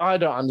 I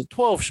don't under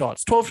 12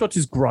 shots. 12 shots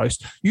is gross.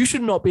 You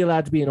should not be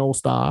allowed to be an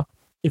all-star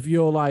if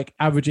you're like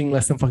averaging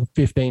less than fucking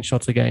 15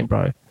 shots a game,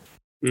 bro.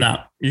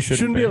 No, you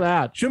shouldn't be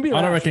allowed. Shouldn't be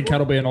allowed. I don't reckon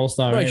Cat'll be an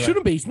all-star. No, anyway. He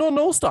shouldn't be. He's not an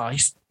all-star.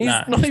 He's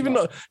not even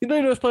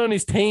play on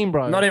his team,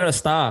 bro. Not even a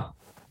star.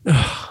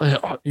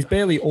 He's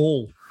barely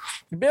all.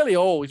 He's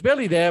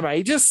barely there, mate.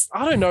 He just,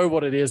 I don't know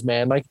what it is,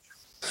 man. Like,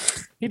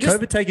 he just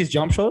overtake his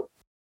jump shot.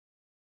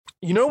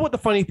 You know what the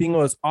funny thing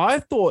was? I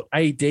thought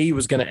AD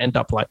was going to end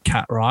up like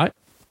Cat, right?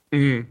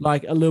 Mm.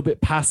 Like a little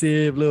bit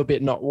passive, a little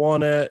bit not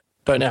want it.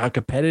 Don't know how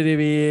competitive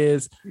he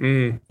is.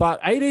 But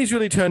AD's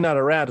really turned that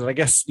around. And I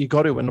guess you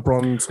got it when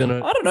LeBron's going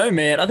to... I don't know,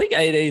 man. I think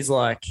AD's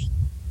like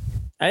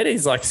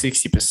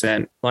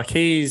 60%. Like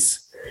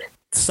he's...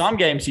 Some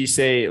games you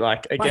see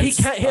like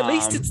against... But at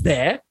least it's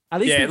there. At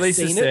least we've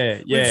seen it.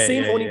 There. Yeah, we've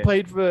seen when he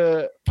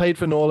played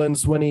for New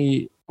Orleans when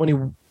he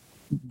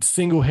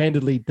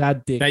single-handedly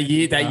dad dicked.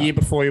 That year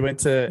before he went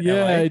to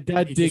LA,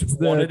 dad dicked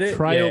the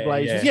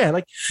Trailblazers. Yeah,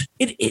 like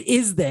it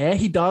is there.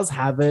 He does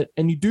have it,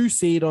 and you do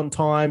see it on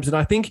times. And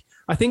I think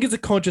it's a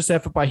conscious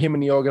effort by him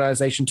and the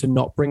organization to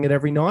not bring it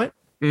every night.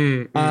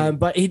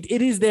 But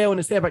it is there when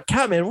it's there. But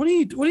Catman, what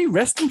are you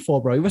resting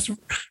for, bro? You resting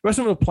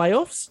for the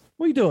playoffs?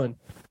 What are you doing?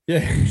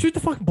 Yeah, shoot the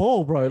fucking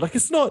ball, bro. Like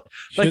it's not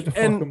like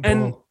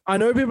and I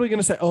know people are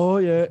gonna say, oh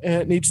yeah,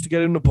 Ant needs to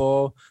get him the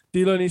ball.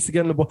 D'Lo needs to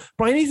get him the ball.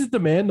 Brian needs to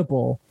demand the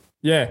ball.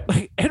 Yeah.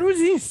 Like Edwards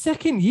is in his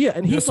second year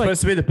and he's supposed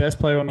to be the best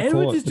player on the court.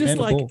 Edwards is just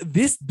like,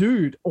 this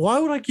dude, why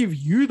would I give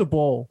you the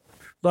ball?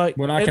 Like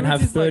when I can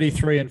have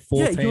 33 and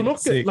 14. Yeah, you're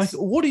not gonna, like,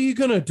 what are you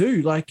gonna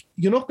do? Like,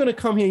 you're not gonna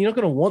come here, you're not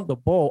gonna want the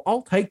ball.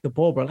 I'll take the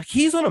ball, bro. Like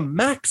he's on a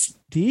max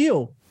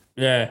deal.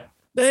 Yeah.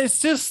 It's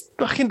just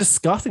fucking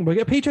disgusting, bro.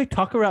 Get PJ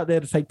Tucker out there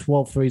to take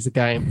 12 threes a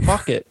game.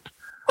 Fuck it.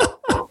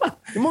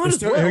 You might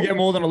as well. He'll get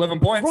more than 11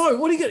 points. Bro,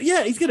 what do you get?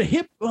 Yeah, he's going to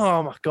hit.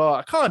 Oh, my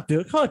God. I can't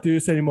do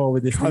this anymore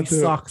with this. He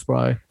sucks,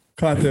 bro.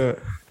 Can't do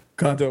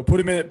it. Put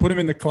him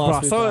in the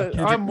class. Bro,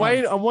 so I'm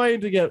waiting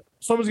to get...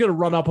 Someone's going to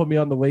run up on me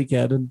on the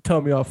weekend and tell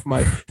me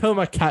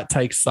my cat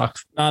take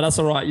sucks. Nah, that's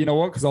all right. You know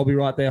what? Because I'll be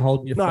right there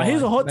holding your phone.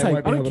 Here's a hot take.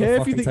 I don't care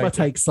if you think my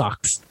take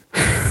sucks.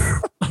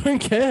 I don't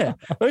care.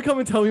 Don't come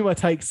and tell me my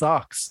take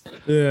sucks.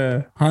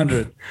 Yeah,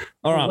 100.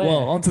 All right,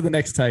 well, on to the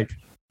next take.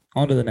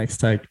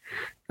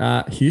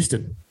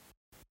 Houston.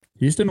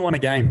 Houston won a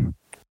game.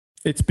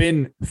 It's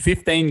been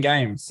 15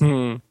 games,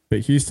 but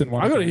Houston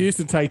won. I got a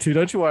Houston take too.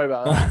 Don't you worry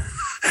about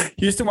that.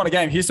 Houston won a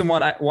game. Houston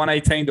won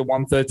 118 to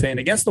 113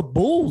 against the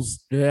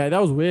Bulls. Yeah, that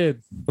was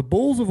weird. The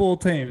Bulls of all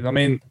teams. I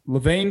mean,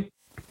 Levine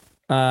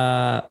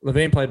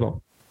played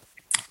well.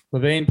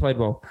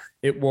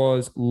 It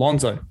was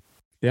Lonzo,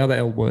 the other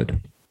L word,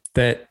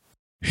 that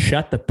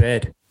shut the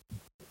bed.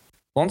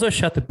 Lonzo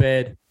shut the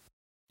bed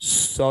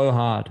so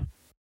hard.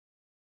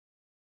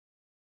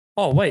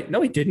 Oh, wait.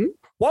 No, he didn't.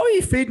 Why were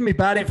you feeding me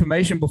bad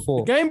information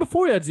before? The game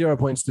before he had 0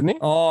 points, didn't he?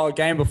 Oh,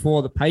 game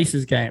before the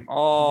Pacers game.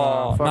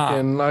 Oh,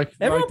 fucking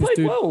everyone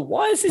played well.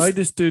 Why is this? Like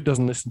this dude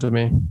doesn't listen to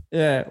me.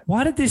 Yeah.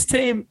 Why did this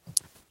team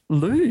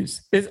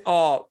lose.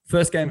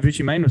 First game,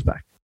 Vucci Main was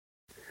back.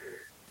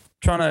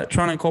 Trying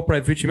to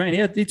incorporate Vucci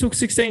Main. He took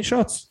 16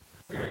 shots.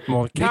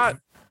 More Cat.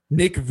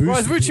 Nick Vucci. Why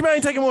is Vucci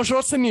Main taking more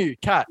shots than you?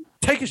 Cat,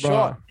 take a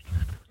shot.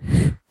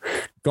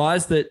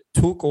 Guys that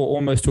took or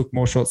almost took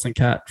more shots than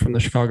Cat from the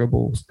Chicago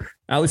Bulls.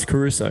 Alex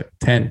Caruso,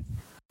 10.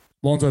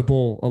 Lonzo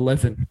Ball,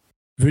 11.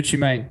 Vucci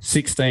Main,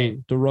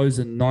 16.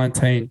 DeRozan,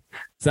 19.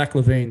 Zach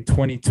LaVine,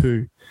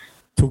 22.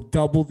 Took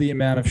double the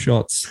amount of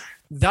shots.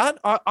 That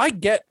I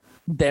get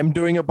them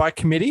doing it by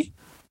committee.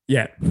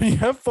 Yeah. When you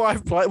have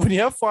five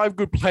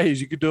good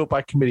players, you could do it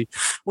by committee.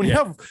 When you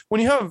have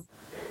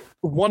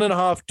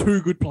 1.5,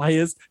 2 good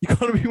players, you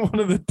got to be one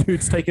of the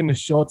dudes taking the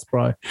shots,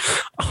 bro.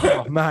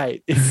 Oh,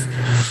 mate.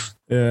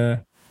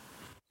 Yeah,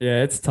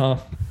 it's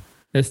tough.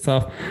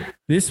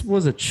 This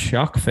was a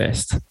chuck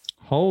fest.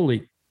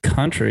 Holy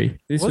country.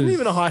 This wasn't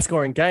even a high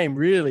scoring game,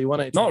 really.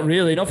 Not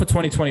really, not for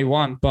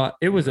 2021, but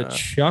it was a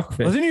chuck fest.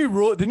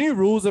 Well, the new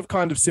rules have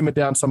kind of simmered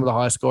down some of the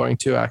high scoring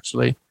too,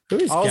 actually. Who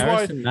is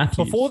Garrison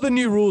Matthews? Before the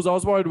new rules, I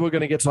was worried we were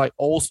going to get to like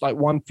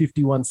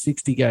 150,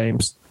 160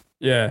 games.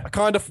 Yeah.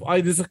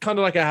 There's kind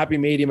of like a happy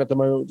medium at the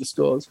moment with the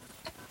scores.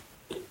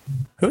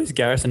 Who is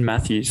Garrison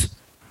Matthews?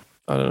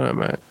 I don't know,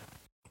 mate.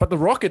 But the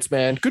Rockets,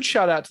 man, good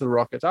shout out to the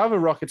Rockets. I have a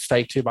Rockets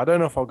stake too, but I don't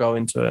know if I'll go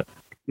into it.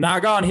 Nah,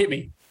 go on, hit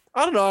me.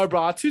 I don't know,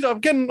 bro. I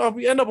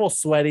end up all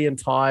sweaty and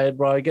tired,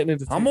 bro.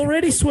 I'm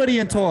already sweaty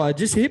and tired.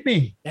 Just hit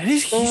me.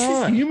 She's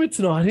humid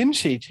tonight, isn't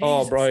she? Jesus.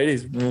 Oh, bro, it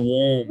is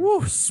warm.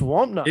 Ooh,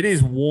 swamp nut. It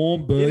is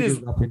warm burgers.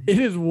 It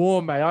is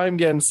warm, mate. I am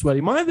getting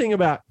sweaty. My thing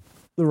about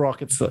the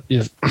Rockets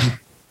is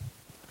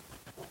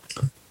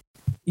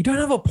you don't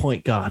have a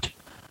point guard,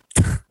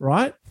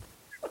 right?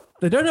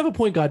 They don't have a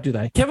point guard, do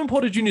they? Kevin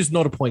Porter Jr. is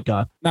not a point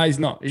guard. No, he's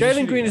not.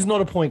 Jalen Green is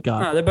not a point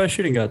guard. No, they're both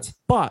shooting guards.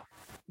 But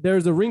there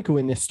is a wrinkle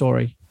in this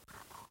story.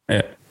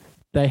 Yeah.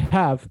 They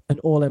have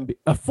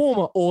a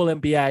former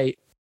All-NBA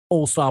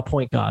All-Star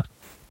point guard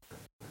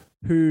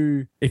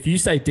who... If you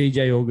say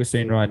DJ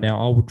Augustine right now,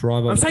 I will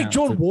drive over. I'm saying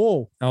John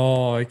Wall.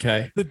 Oh,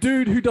 okay. The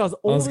dude who does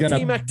all the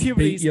team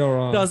activities,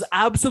 does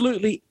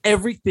absolutely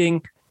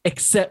everything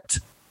except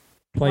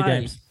play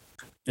games.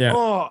 Yeah.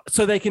 Oh,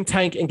 so they can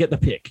tank and get the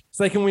pick.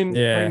 So they can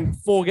win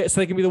 4 games. So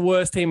they can be the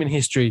worst team in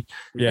history.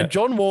 Yeah. And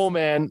John Wall,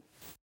 man,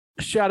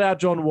 shout out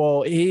John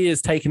Wall. He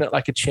is taking it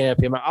like a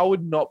champion. I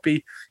would not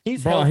be.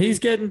 He's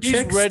getting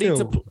checks ready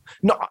still.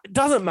 No, it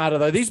doesn't matter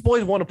though. These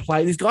boys want to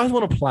play. These guys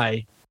want to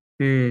play.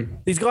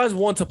 These guys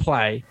want to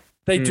play.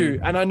 They do.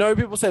 And I know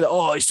people say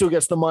that, he still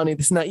gets the money,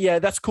 this and that. Yeah,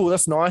 that's cool.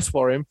 That's nice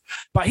for him.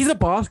 But he's a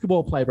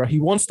basketball player, bro. He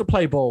wants to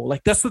play ball.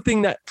 Like, that's the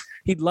thing that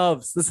he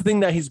loves. That's the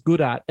thing that he's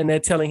good at. And they're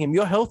telling him,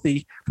 you're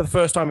healthy for the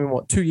first time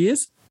in 2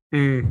 years?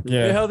 Yeah.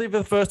 You're healthy for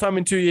the first time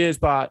in 2 years,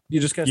 but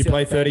you're just going to... You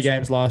played 30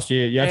 games last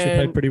year. You actually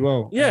played pretty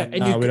well. Yeah,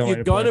 and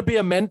you're going to be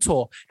a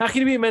mentor. How can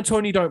you be a mentor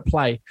and you don't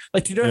play?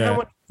 Like, do you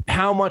know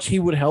how much he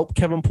would help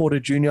Kevin Porter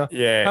Jr.?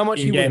 Yeah, how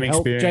much he would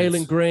help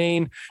Jalen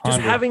Green?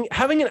 Just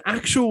having an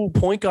actual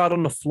point guard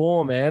on the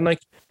floor, man. Like,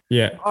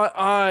 yeah,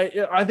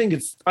 I think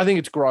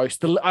it's gross.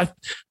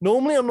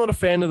 Normally I'm not a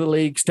fan of the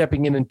league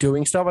stepping in and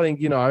doing stuff. I think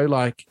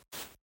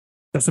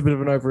that's a bit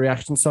of an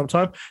overreaction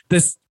sometimes.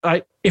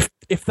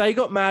 If they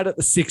got mad at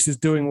the Sixers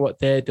doing what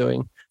they're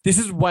doing, this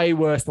is way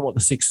worse than what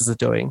the Sixers are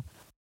doing.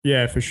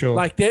 Yeah, for sure.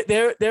 Like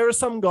there are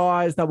some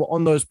guys that were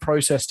on those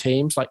process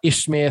teams, like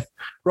Ish Smith,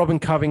 Robin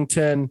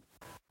Covington,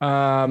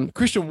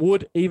 Christian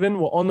Wood, even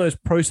were on those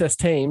process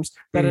teams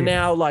that are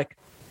now like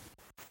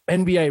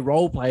NBA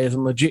role players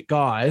and legit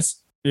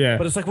guys. Yeah.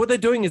 But it's like what they're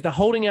doing is they're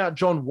holding out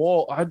John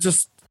Wall. I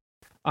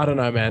don't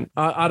know, man.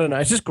 I don't know.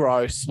 It's just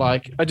gross.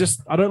 Like I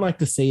don't like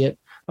to see it.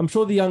 I'm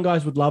sure the young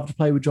guys would love to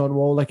play with John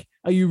Wall. Like,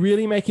 are you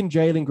really making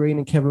Jalen Green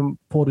and Kevin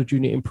Porter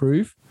Jr.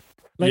 improve?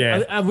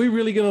 Like, are we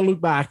really going to look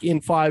back in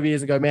 5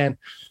 years and go, man,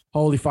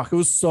 holy fuck, it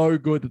was so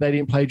good that they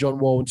didn't play John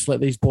Wall and just let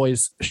these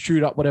boys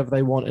shoot up whatever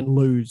they want and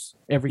lose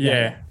every game?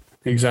 Yeah,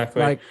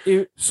 exactly. Like,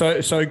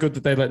 so good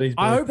that they let these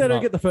boys I hope they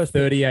don't get the first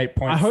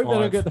 38.5. I hope they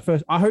don't get the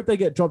first. I hope they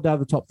get dropped out of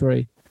the top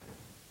 3.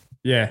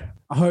 Yeah.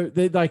 I hope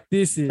they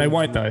They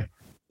won't, though.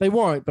 They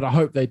won't, but I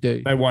hope they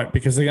do. They won't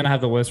because they're going to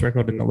have the worst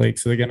record in the league.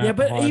 So they're going to have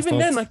but even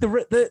then, like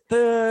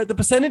the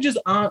percentages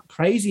aren't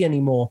crazy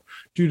anymore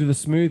due to the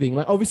smoothing.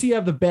 Like obviously you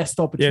have the best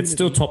opportunity. Yeah, it's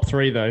still top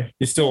 3 though.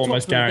 You're still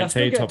almost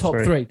guaranteed top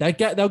 3.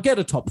 They'll get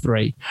a top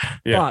 3.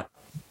 Yeah. But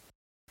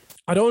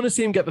I don't want to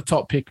see him get the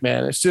top pick,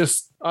 man. It's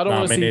just I don't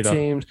want to see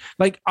teams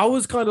like I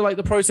was kind of like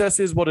the process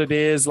is what it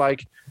is.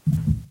 Like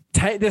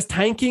there's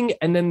tanking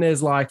and then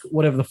there's like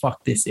whatever the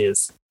fuck this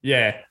is.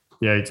 Yeah.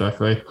 Yeah,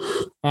 exactly.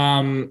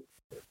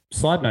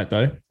 Side note,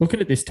 though,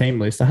 looking at this team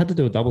list, I had to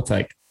do a double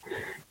take.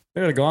 I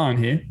got a guy on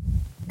here.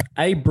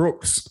 A.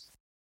 Brooks.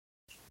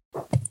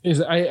 Is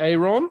it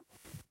Aaron?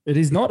 It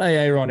is not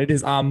Aaron. It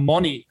is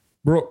Armoni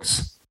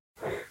Brooks.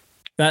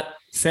 That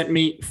sent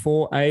me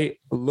for a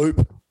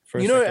loop.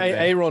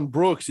 Aaron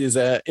Brooks is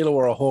a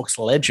Illawarra Hawks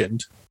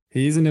legend.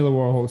 He is an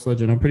Illawarra Hawks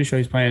legend. I'm pretty sure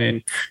he's playing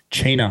in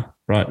China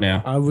right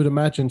now. I would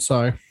imagine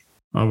so.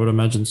 I would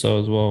imagine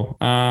so as well.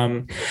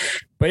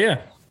 But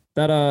yeah.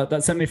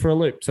 that sent me for a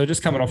loop. So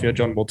just coming off your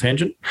John Ball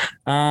tangent.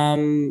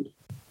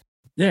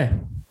 Yeah.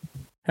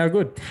 How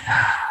good.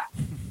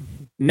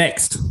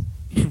 Next.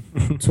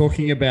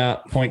 Talking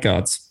about point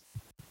guards.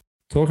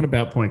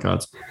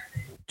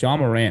 Ja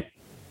Morant.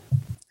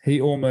 He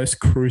almost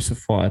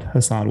crucified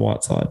Hassan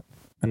Whiteside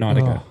a night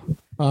ago.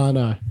 Oh,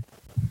 no.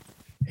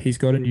 He's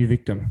got a new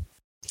victim.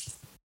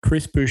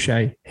 Chris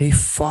Boucher. He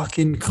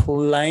fucking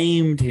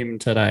claimed him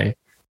today.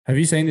 Have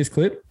you seen this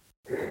clip?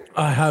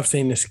 I have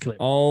seen this clip.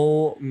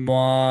 Oh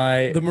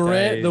my! The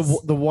Morant,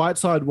 the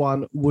Whiteside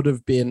one would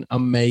have been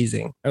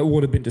amazing. It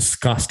would have been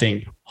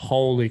disgusting.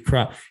 Holy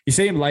crap! You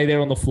see him lay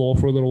there on the floor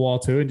for a little while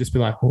too, and just be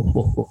like,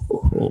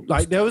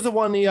 like there was the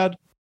one he had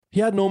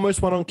an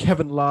almost one on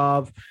Kevin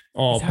Love.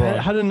 Oh, bro.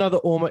 Had another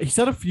almost. He's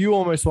had a few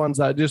almost ones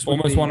that just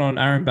almost one on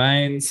Aaron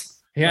Baines.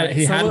 He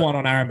had one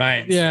on Aaron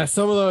Baines. Yeah,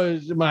 some of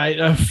those, mate.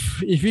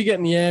 If you're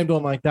getting yammed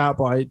on like that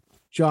by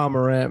Ja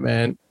Morant,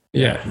 man.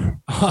 Yeah.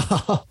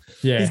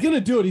 Yeah. He's going to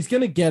do it. He's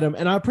going to get him.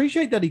 And I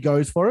appreciate that he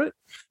goes for it.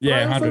 Yeah.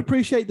 I also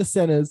appreciate the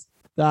centers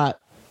that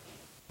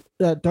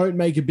don't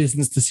make a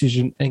business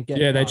decision and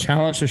get they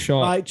challenge the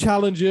shot. I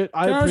challenge it.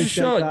 I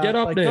appreciate that. Get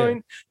up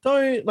there.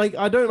 Don't like,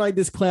 I don't like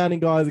this clowning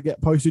guys that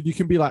get posted. You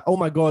can be like, oh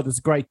my God, that's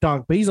a great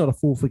dunk. But he's not a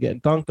fool for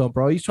getting dunked on,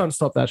 bro. He's trying to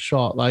stop that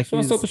shot. Like, he's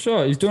trying to stop the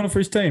shot. He's doing it for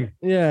his team.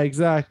 Yeah,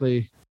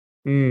 exactly.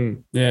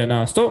 Yeah,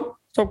 no.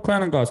 Stop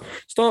clowning guys.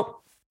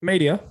 Stop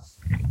media.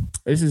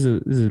 This is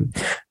a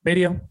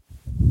media.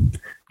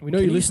 We know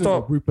you listen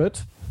to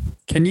Rupert.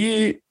 Can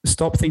you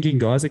stop thinking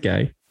guys are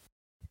gay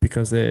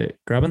because they're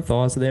grabbing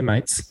thighs of their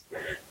mates?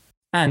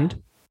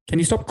 And can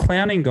you stop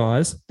clowning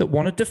guys that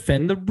want to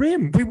defend the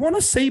rim? We want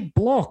to see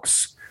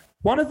blocks.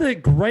 One of the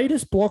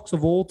greatest blocks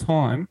of all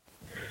time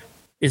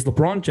is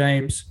LeBron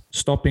James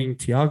stopping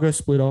Thiago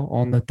Splitter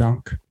on the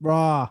dunk.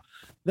 Rah,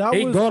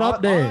 got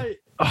up there.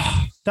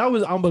 That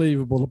was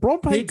unbelievable.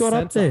 LeBron played. He got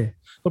center. Up there.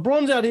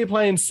 LeBron's out here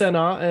playing center,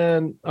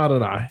 and I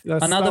don't know.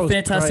 Another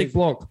fantastic crazy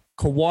block.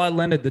 Kawhi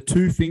Leonard, the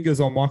 2 fingers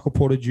on Michael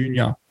Porter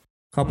Jr. a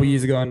couple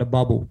years ago in the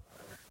bubble.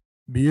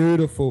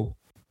 Beautiful.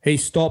 He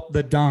stopped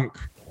the dunk.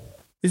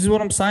 This is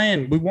what I'm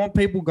saying. We want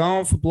people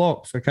going for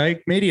blocks,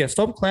 okay? Media,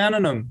 stop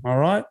clowning them, all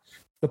right?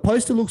 The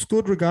poster looks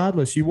good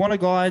regardless. You want a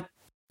guy,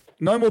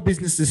 no more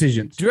business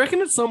decisions. Do you reckon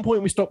at some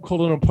point we stop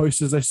calling them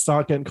posters, they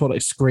start getting called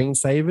like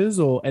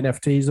screensavers or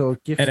NFTs or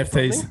gifts?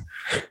 NFTs.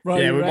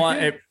 Right, yeah, we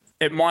might.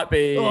 It might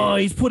be. Oh,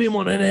 he's put him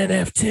on an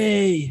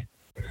NFT.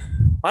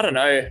 I don't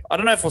know. I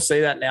don't know if we'll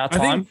see that now.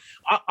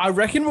 I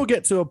reckon we'll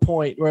get to a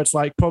point where it's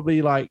like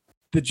probably like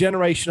the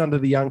generation under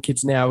the young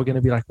kids now are going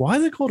to be like, why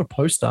is it called a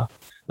poster?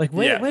 Like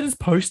where does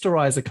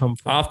posterizer come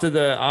from? After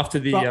the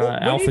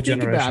alpha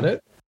generation.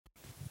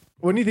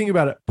 When you think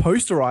about it,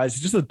 posterize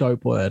is just a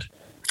dope word.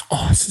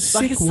 Oh, it's a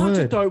sick word.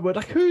 Such a dope word.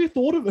 Like who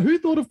thought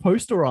of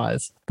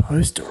posterize?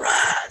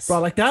 Posterize. Bro,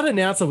 like that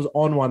announcer was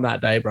on one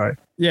that day, bro.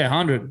 Yeah,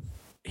 100.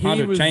 He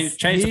changed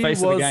the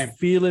face of the game. He was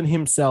feeling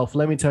himself.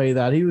 Let me tell you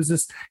that.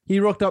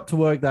 He rocked up to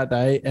work that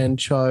day and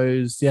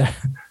chose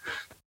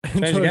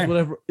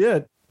whatever. Yeah,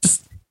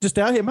 just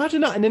out here.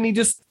 Imagine that. And then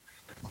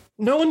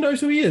no one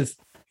knows who he is.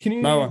 Can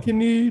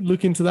you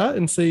look into that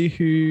and see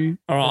who?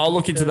 All right, I'll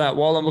look into that.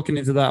 While I'm looking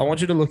into that, I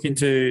want you to look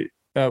into.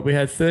 We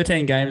had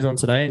 13 games on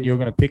today, and you're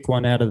going to pick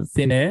one out of the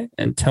thin air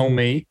and tell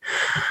me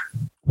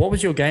what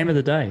was your game of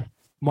the day.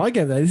 My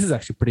game of the day. This is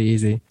actually pretty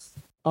easy.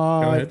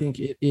 I think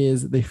it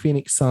is the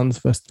Phoenix Suns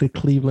versus the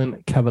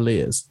Cleveland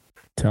Cavaliers.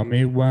 Tell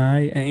me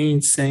why I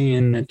ain't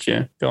saying that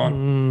you. Go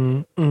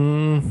on.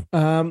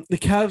 The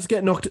Cavs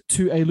get knocked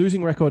to a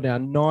losing record now,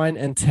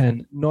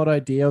 9-10. Not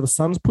ideal. The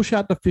Suns push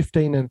out to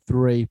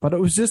 15-3, but it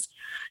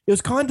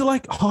was kind of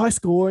like high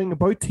scoring.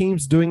 Both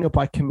teams doing it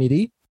by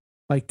committee.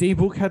 Like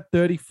D-Book had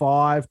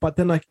 35, but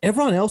then like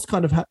everyone else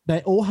they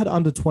all had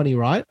under 20,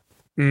 right?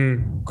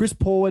 Chris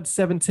Paul had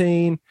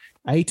 17,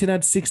 Ayton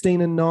had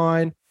 16 and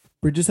 9.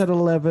 Bridges had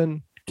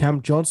 11.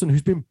 Cam Johnson,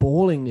 who's been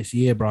balling this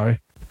year, bro.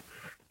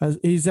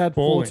 He's had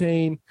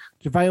 14.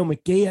 JaVale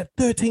McGee had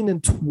 13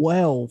 and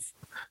 12.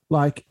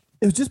 Like,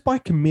 it was just by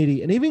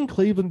committee. And even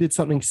Cleveland did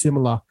something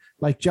similar.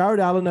 Like, Jared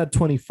Allen had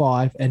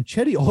 25 and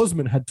Cedi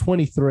Osman had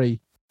 23.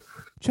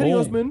 Cedi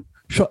Osman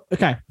shot.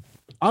 Okay.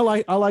 I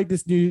like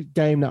this new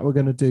game that we're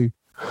going to do.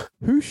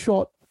 Who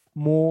shot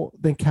more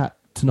than Cat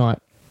tonight?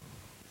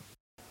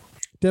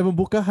 Devin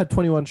Booker had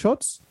 21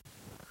 shots.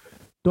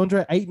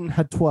 DeAndre Ayton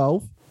had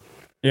 12.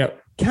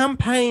 Yep. Cam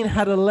Payne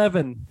had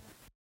 11.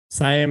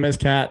 Same as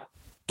Cat.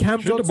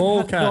 Cam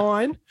Johnson had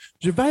 9.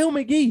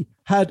 JaVale McGee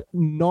had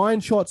 9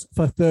 shots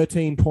for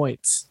 13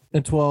 points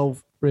and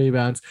 12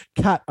 rebounds.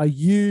 Cat, are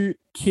you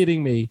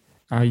kidding me?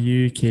 Are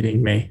you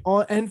kidding me?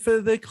 And for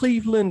the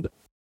Cleveland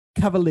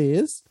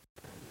Cavaliers,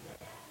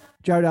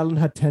 Jared Allen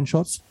had 10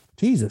 shots.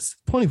 Jesus,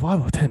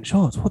 25 or 10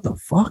 shots. What the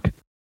fuck?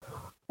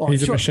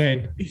 He's a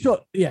machine. He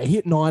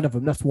hit 9 of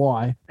them. That's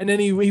why. And then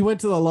he went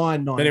to the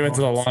line 9 Then he went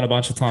to the line a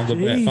bunch of times. A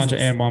bunch of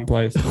and-1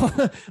 plays.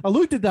 I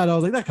looked at that. I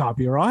was like, that can't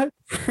be right.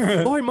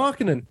 Lauri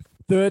Markkanen,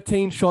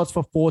 13 shots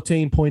for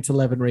 14 points,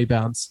 11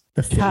 rebounds.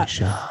 The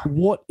finisher.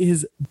 What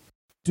is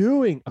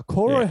doing?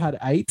 Okoro had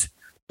 8.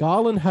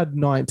 Garland had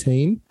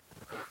 19.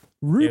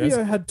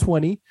 Rubio had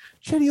 20.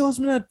 Chetty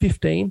Osman had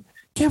 15.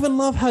 Kevin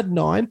Love had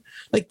 9.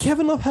 Like,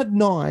 Kevin Love had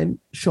 9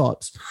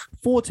 shots,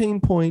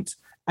 14 points,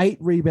 8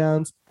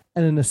 rebounds,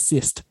 and an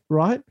assist,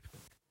 right?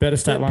 Better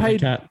stat line than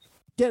Cat.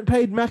 Getting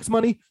paid max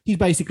money. He's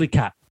basically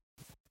Cat.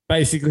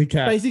 Basically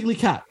Cat.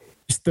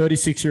 He's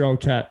 36-year-old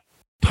Cat.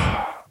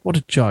 What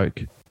a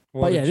joke.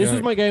 This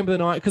was my game of the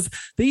night because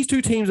these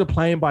two teams are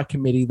playing by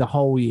committee the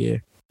whole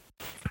year.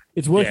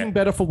 It's working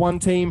better for one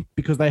team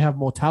because they have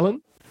more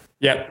talent.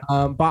 Yep.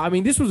 But I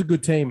mean, this was a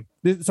good team.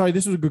 This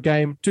was a good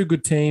game. Two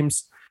good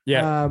teams.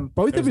 Yeah.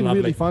 Both have been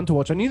really fun to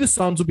watch. I knew the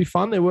Suns would be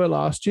fun. They were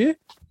last year.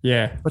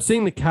 Yeah. But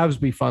seeing the Cavs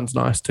be fun's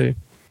nice too.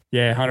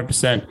 Yeah,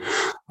 100%.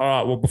 All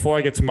right. Well, before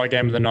I get to my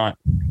game of the night,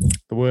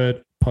 the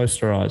word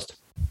posterized.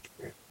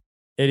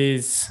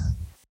 It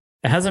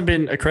hasn't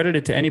been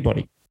accredited to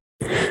anybody,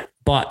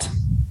 but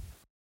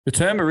the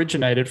term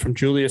originated from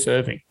Julius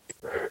Erving,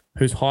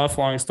 whose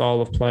high-flying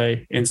style of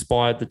play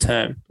inspired the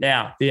term.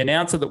 Now, the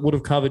announcer that would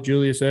have covered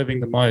Julius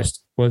Erving the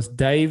most was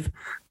Dave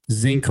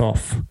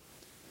Zinkoff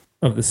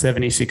of the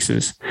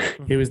 76ers.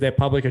 He was their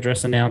public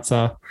address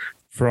announcer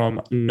from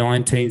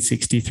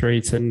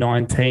 1963 to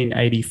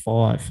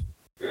 1985.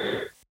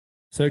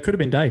 So it could have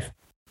been Dave.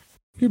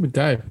 Could have been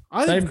Dave.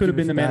 Dave could have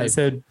been the man that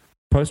said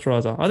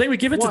posterizer. I think we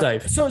give it to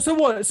Dave. So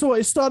what? So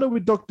it started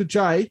with Dr.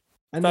 J,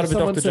 and then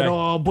someone said,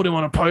 "Oh, put him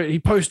on a he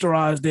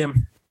posterized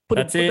him.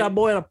 Put that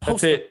boy on a poster."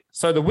 That's it.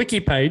 So the wiki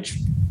page,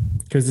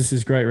 because this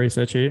is great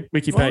research here.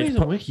 Wiki page. He's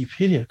on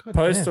Wikipedia.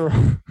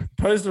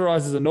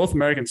 Posterized is a North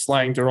American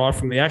slang derived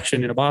from the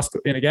action in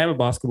a game of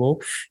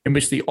basketball in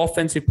which the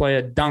offensive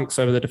player dunks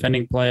over the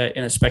defending player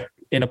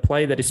in a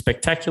play that is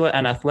spectacular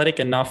and athletic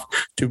enough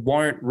to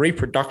warrant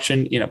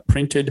reproduction in a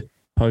printed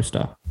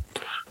poster.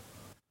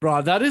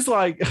 Bro, that is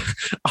like,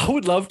 I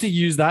would love to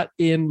use that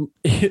to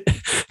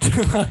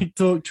like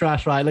talk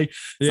trash, right? Like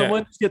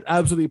someone just get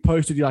absolutely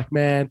posted. You're like,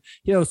 man,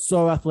 was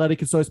so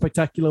athletic and so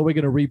spectacular. We're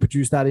going to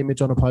reproduce that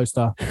image on a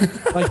poster.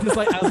 Like just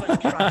like as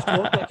like trash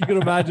talk. Like you could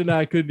imagine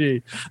that, couldn't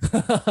you?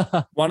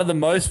 One of the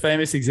most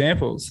famous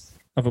examples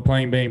of a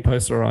plane being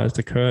posterized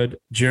occurred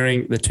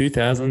during the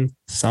 2000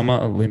 Summer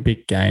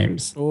Olympic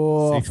Games.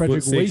 Oh,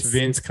 Frederick Weiss.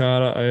 Vince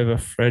Carter over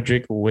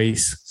Frederick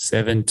Weiss,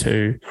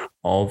 7-2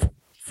 of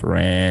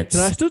France.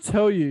 Can I still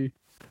tell you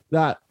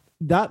that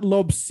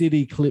Lob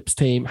City Clips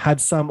team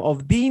had some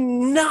of the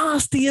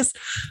nastiest,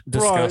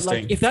 disgusting. Bro,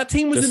 like if that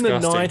team was in the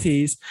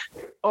 90s,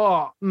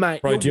 oh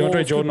mate, bro,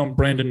 DeAndre Jordan on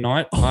Brandon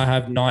Knight. I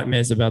have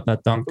nightmares about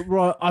that dunk.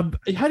 Bro,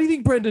 how do you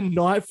think Brandon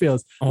Knight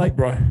feels?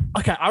 Bro.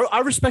 Okay, I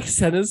respect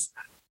centers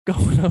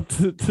going up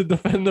to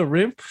defend the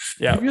rim.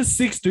 Yeah, if you're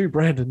 6'2",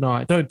 Brandon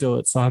Knight, don't do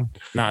it, son.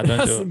 Nah,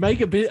 don't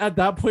do it. At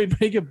that point,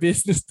 make a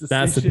business decision.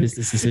 That's the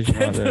business decision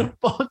right there.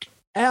 Get the fuck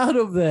out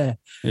of there.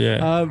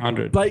 Yeah,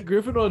 100. Blake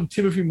Griffin on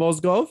Timothy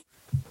Mozgov.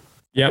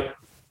 Yep.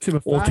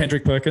 Or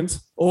Kendrick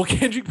Perkins. Or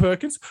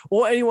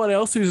anyone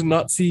else who's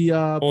nutsy.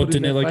 Or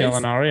Danilo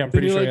Gallinari. I'm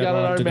pretty sure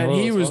Gallinari, man,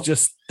 he was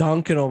just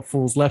dunking on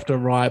fools left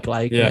and right,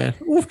 Blake. Yeah. Man.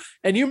 Oof.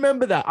 And you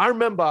remember that? I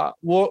remember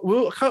we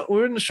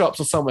were in the shops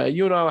or somewhere.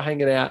 You and I were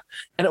hanging out,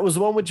 and it was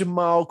the one where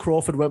Jamal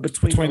Crawford went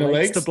between the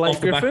legs to Blake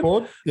Griffin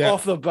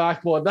off the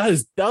backboard. That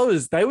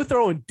was they were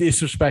throwing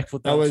disrespectful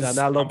dunks.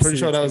 I'm pretty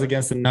sure that was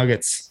against the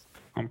Nuggets.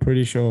 I'm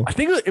pretty sure. I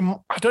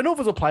don't know if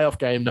it was a playoff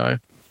game though.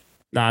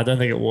 No, I don't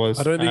think it was.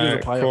 I don't think it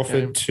was a playoff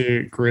Crawford game.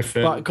 to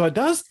Griffin. But God,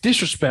 that's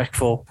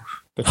disrespectful.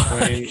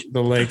 Between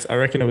the legs. I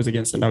reckon it was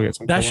against the Nuggets.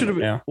 That should have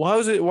been. Why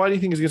was it? Why do you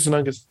think it's against the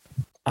Nuggets?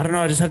 I don't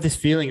know. I just have this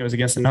feeling it was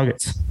against the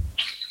Nuggets.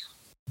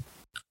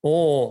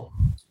 Or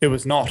it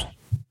was not.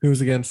 Who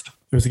was against?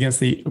 It was against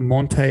the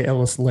Monte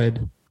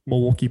Ellis-led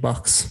Milwaukee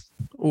Bucks.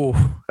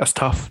 Oh, that's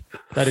tough.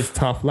 That is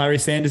tough. Larry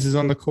Sanders is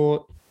on the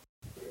court.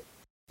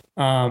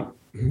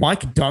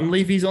 Mike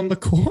Dunleavy's on the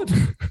court.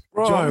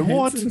 Bro, John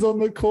Hanson's on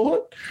the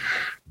court.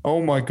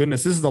 Oh my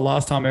goodness. This is the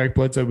last time Eric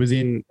Bledsoe was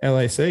in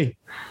LAC.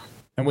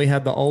 And we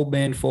had the old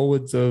man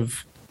forwards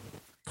of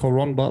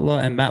Caron Butler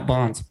and Matt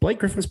Barnes. Blake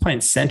Griffin's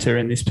playing center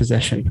in this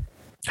possession.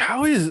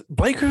 How is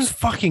Blake Griffin's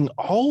fucking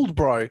old,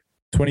 bro?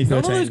 2013. None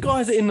of those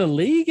guys are in the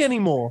league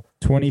anymore.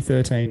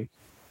 2013.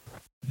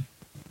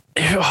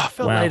 I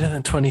felt later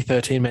than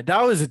 2013, man.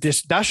 That was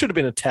that should have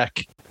been a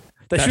tech.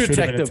 They should have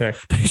teched them.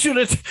 They should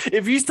have.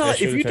 If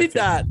you did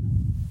that,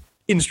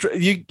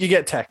 you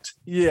get teched.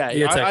 Yeah,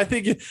 I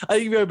think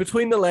you go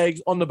between the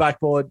legs on the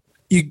backboard.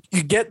 You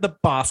get the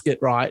basket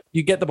right.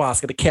 You get the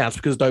basket. It counts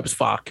because it's dope as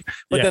fuck.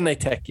 But then they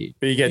tech you.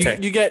 But you get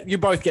teched. You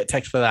both get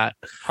teched for that.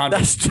 100%.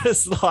 That's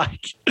just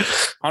like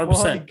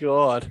 100%. My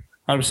God.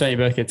 100%. You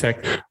both get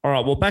teched. All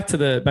right. Well, back to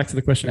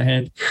the question at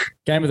hand.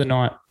 Game of the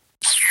night.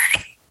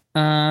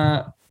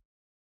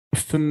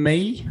 For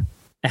me,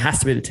 it has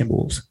to be the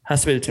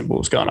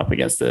Timberwolves. Going up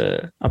against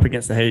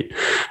the Heat.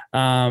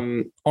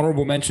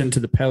 Honorable mention to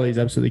the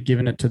Pellies, absolutely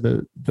giving it to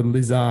the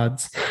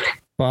Lizards.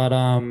 But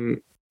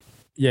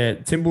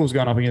Timberwolves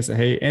going up against the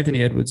Heat.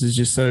 Anthony Edwards is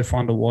just so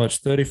fun to watch.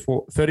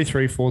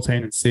 33,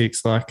 14, and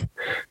 6. Like,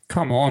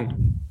 come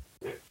on.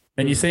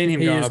 And you've seen him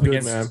going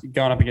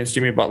up against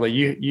Jimmy Butler.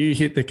 You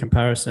hit the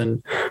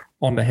comparison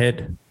on the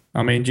head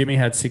I mean, Jimmy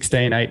had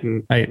 16, 8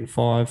 and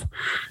 5.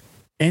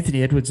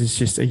 Anthony Edwards is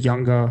just a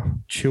younger,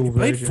 chill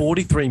version. Played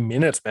 43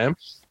 minutes, man.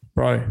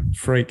 Bro,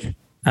 freak.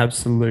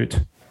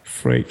 Absolute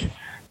freak.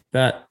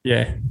 That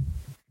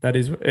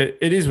is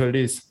it is what it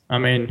is. I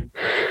mean,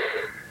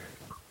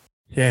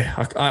 yeah,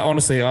 I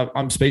honestly,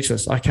 I'm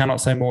speechless. I cannot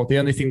say more. The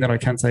only thing that I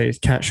can say is,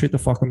 Cat, shoot the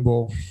fucking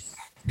ball.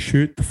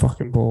 Shoot the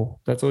fucking ball.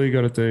 That's all you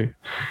got to do.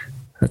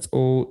 That's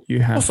all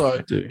you have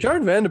to do.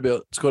 Jared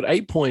Vanderbilt scored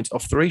 8 points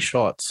off 3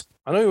 shots.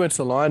 I know he went to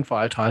the line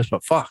 5 times,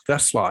 but fuck,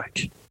 that's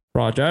like...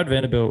 Right, Jared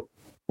Vanderbilt,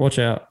 watch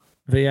out.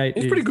 V8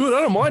 He's pretty good.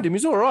 I don't mind him.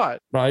 He's all right.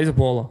 Right, he's a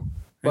baller.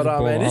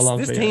 Man,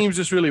 this team's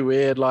just really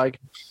weird. Like,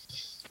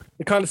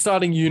 the kind of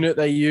starting unit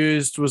they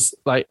used was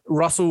like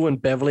Russell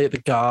and Beverly at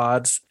the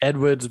guards,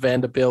 Edwards,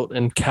 Vanderbilt,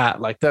 and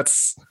Cat. Like,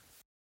 that's...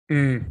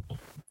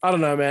 I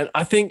don't know, man.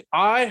 I think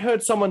I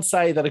heard someone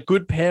say that a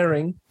good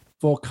pairing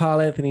for Karl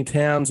Anthony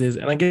Towns is,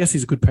 and I guess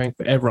he's a good pairing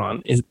for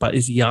everyone, is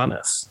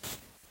Giannis.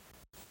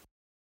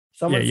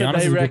 Someone said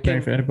Giannis is a good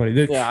pairing for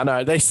anybody. Yeah, I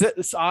know. They said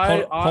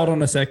hold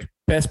on a sec.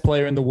 Best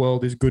player in the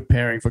world is good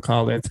pairing for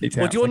Karl Anthony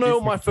Towns. Well, do you want to know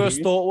what my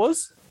first thought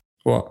was?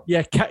 What?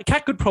 Yeah,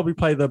 Cat could probably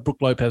play the Brook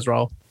Lopez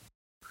role.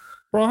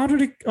 Bro,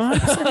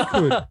 100%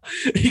 could.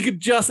 He could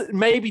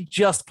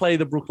just play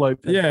the Brook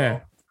Lopez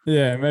role.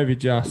 Yeah, maybe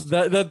just.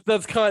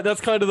 That's kind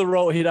of the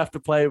role he'd have to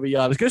play with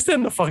Giannis. Go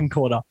stand in the fucking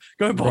corner.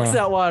 Go box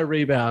out while I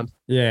rebound.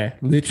 Yeah,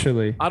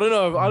 literally. I don't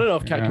know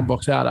if Cat can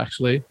box out,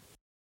 actually.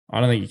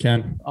 I don't think you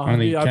can. I don't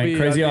think you can.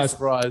 Crazy eyes,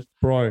 surprised.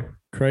 Bro.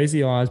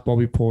 Crazy eyes,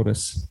 Bobby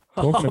Portis.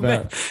 Talking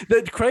about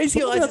the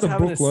Crazy Eyes is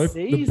having a season.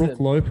 The Brook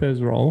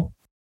Lopez role.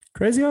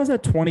 Crazy Eyes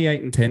had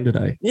 28 and 10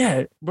 today.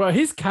 Yeah, bro,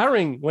 he's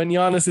carrying when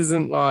Giannis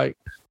isn't like...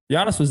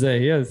 Giannis was there.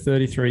 He had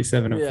 33,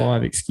 7 and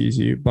 5, excuse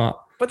you. But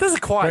there's a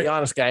quiet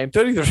Giannis game.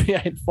 33,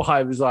 8 and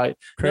 5 is like...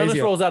 Crazy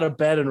Giannis rolls out of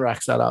bed and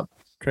racks that up.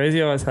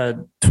 Crazy Eyes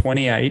had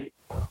 28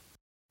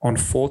 on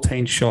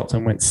 14 shots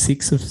and went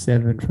 6 of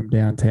 7 from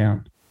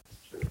downtown.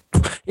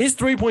 His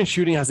 3-point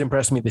shooting has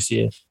impressed me this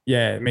year.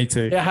 Yeah, me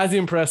too. It has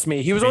impressed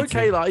me. He was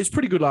okay. He's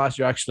pretty good last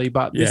year, actually.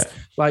 But this,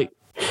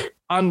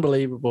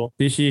 unbelievable.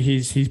 This year,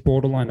 he's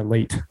borderline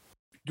elite. Do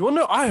you want to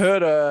know? I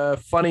heard a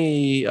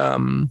funny... I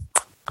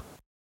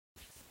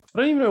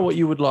don't even know what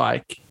you would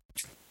like.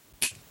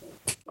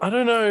 I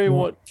don't know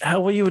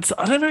what you would.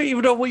 I don't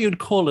even know what you'd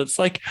call it. It's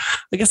like,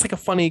 I guess, like a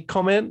funny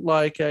comment,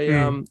 like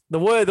a the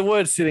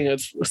word sitting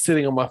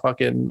on my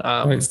fucking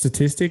like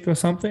statistic or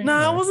something.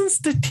 No, it wasn't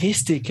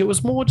statistic. It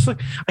was more just like,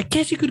 I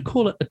guess you could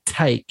call it a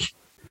take.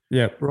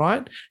 Yeah.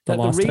 Right. The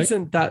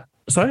reason take? That.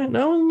 Sorry,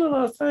 no,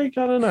 not a take.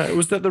 I don't know. It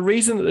was that the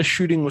reason that the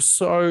shooting was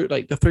so,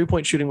 like, the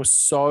 3-point shooting was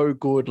so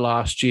good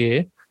last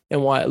year,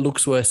 and why it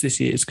looks worse this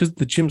year is because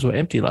the gyms were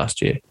empty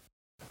last year.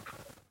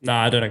 No,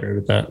 I don't agree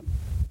with that.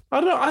 I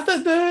don't know. I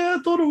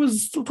thought it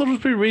was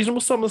pretty reasonable.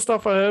 Some of the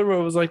stuff I heard where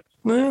it was like,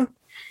 It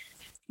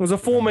was a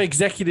former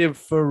executive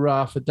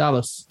for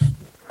Dallas.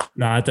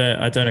 No, I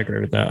don't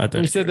agree with that. I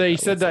don't. He said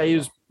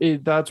that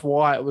that's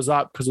why it was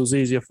up, because it was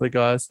easier for the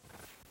guys.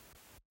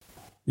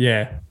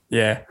 Yeah.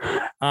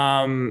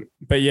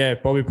 But yeah,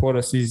 Bobby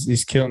Portis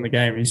is killing the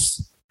game.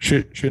 He's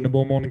shooting the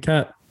ball more than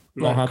Cat.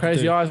 Not hard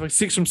Crazy Eyes, like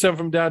 6 from 7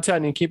 from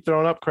downtown. You keep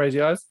throwing up,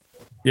 Crazy Eyes.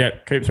 Yeah,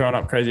 keep throwing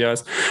up, Crazy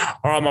Eyes.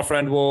 All right, my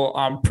friend. Well,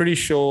 I'm pretty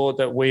sure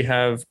that we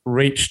have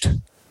reached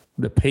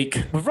the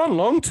peak. We've run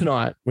long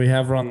tonight. We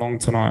have run long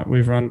tonight.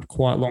 We've run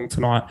quite long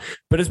tonight,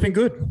 but it's been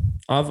good.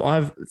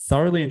 I've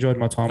thoroughly enjoyed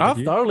my time with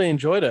you. I've thoroughly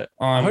enjoyed it.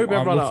 I hope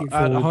everyone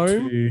at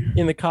home,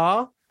 in the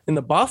car, in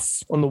the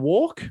bus, on the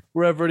walk,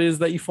 wherever it is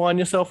that you find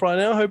yourself right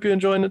now, I hope you're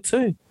enjoying it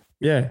too.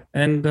 Yeah,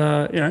 and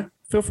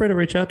feel free to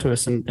reach out to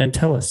us and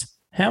tell us,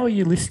 how are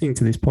you listening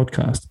to this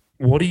podcast?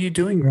 What are you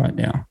doing right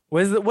now?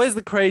 Where's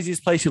the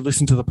craziest place you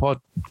listen to the pod?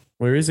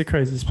 Where is the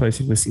craziest place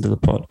you listen to the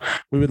pod?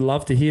 We would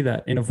love to hear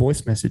that in a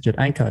voice message at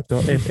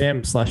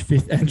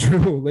anchor.fm/Fifth and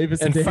Dribble. Leave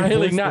us and a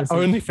failing that,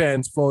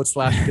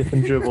 OnlyFans/Fifth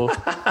and Dribble.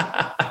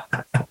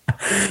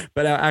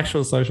 But our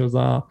actual socials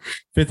are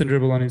Fifth and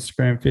Dribble on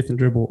Instagram, Fifth and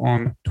Dribble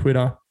on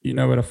Twitter. You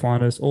know where to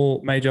find us.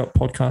 All major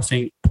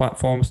podcasting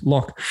platforms.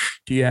 Locke,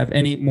 do you have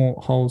any more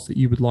holes that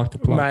you would like to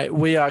plug? Mate,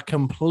 we are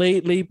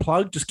completely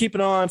plugged. Just keep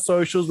an eye on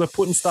socials. We're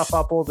putting stuff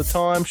up all the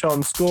time,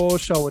 showing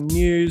scores, showing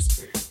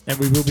news. And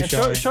we will be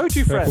showing show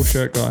two friends. Purple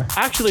shirt guy.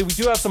 Actually, we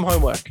do have some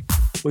homework.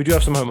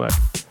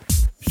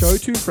 Show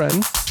 2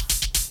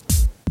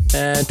 friends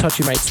and touch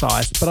your mate's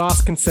thighs, but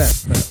ask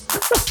consent.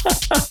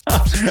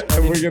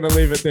 And we're going to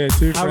leave it there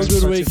too. Have a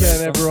good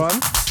weekend, everyone.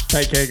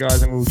 Take care,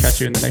 guys, and we'll catch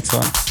you in the next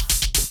one.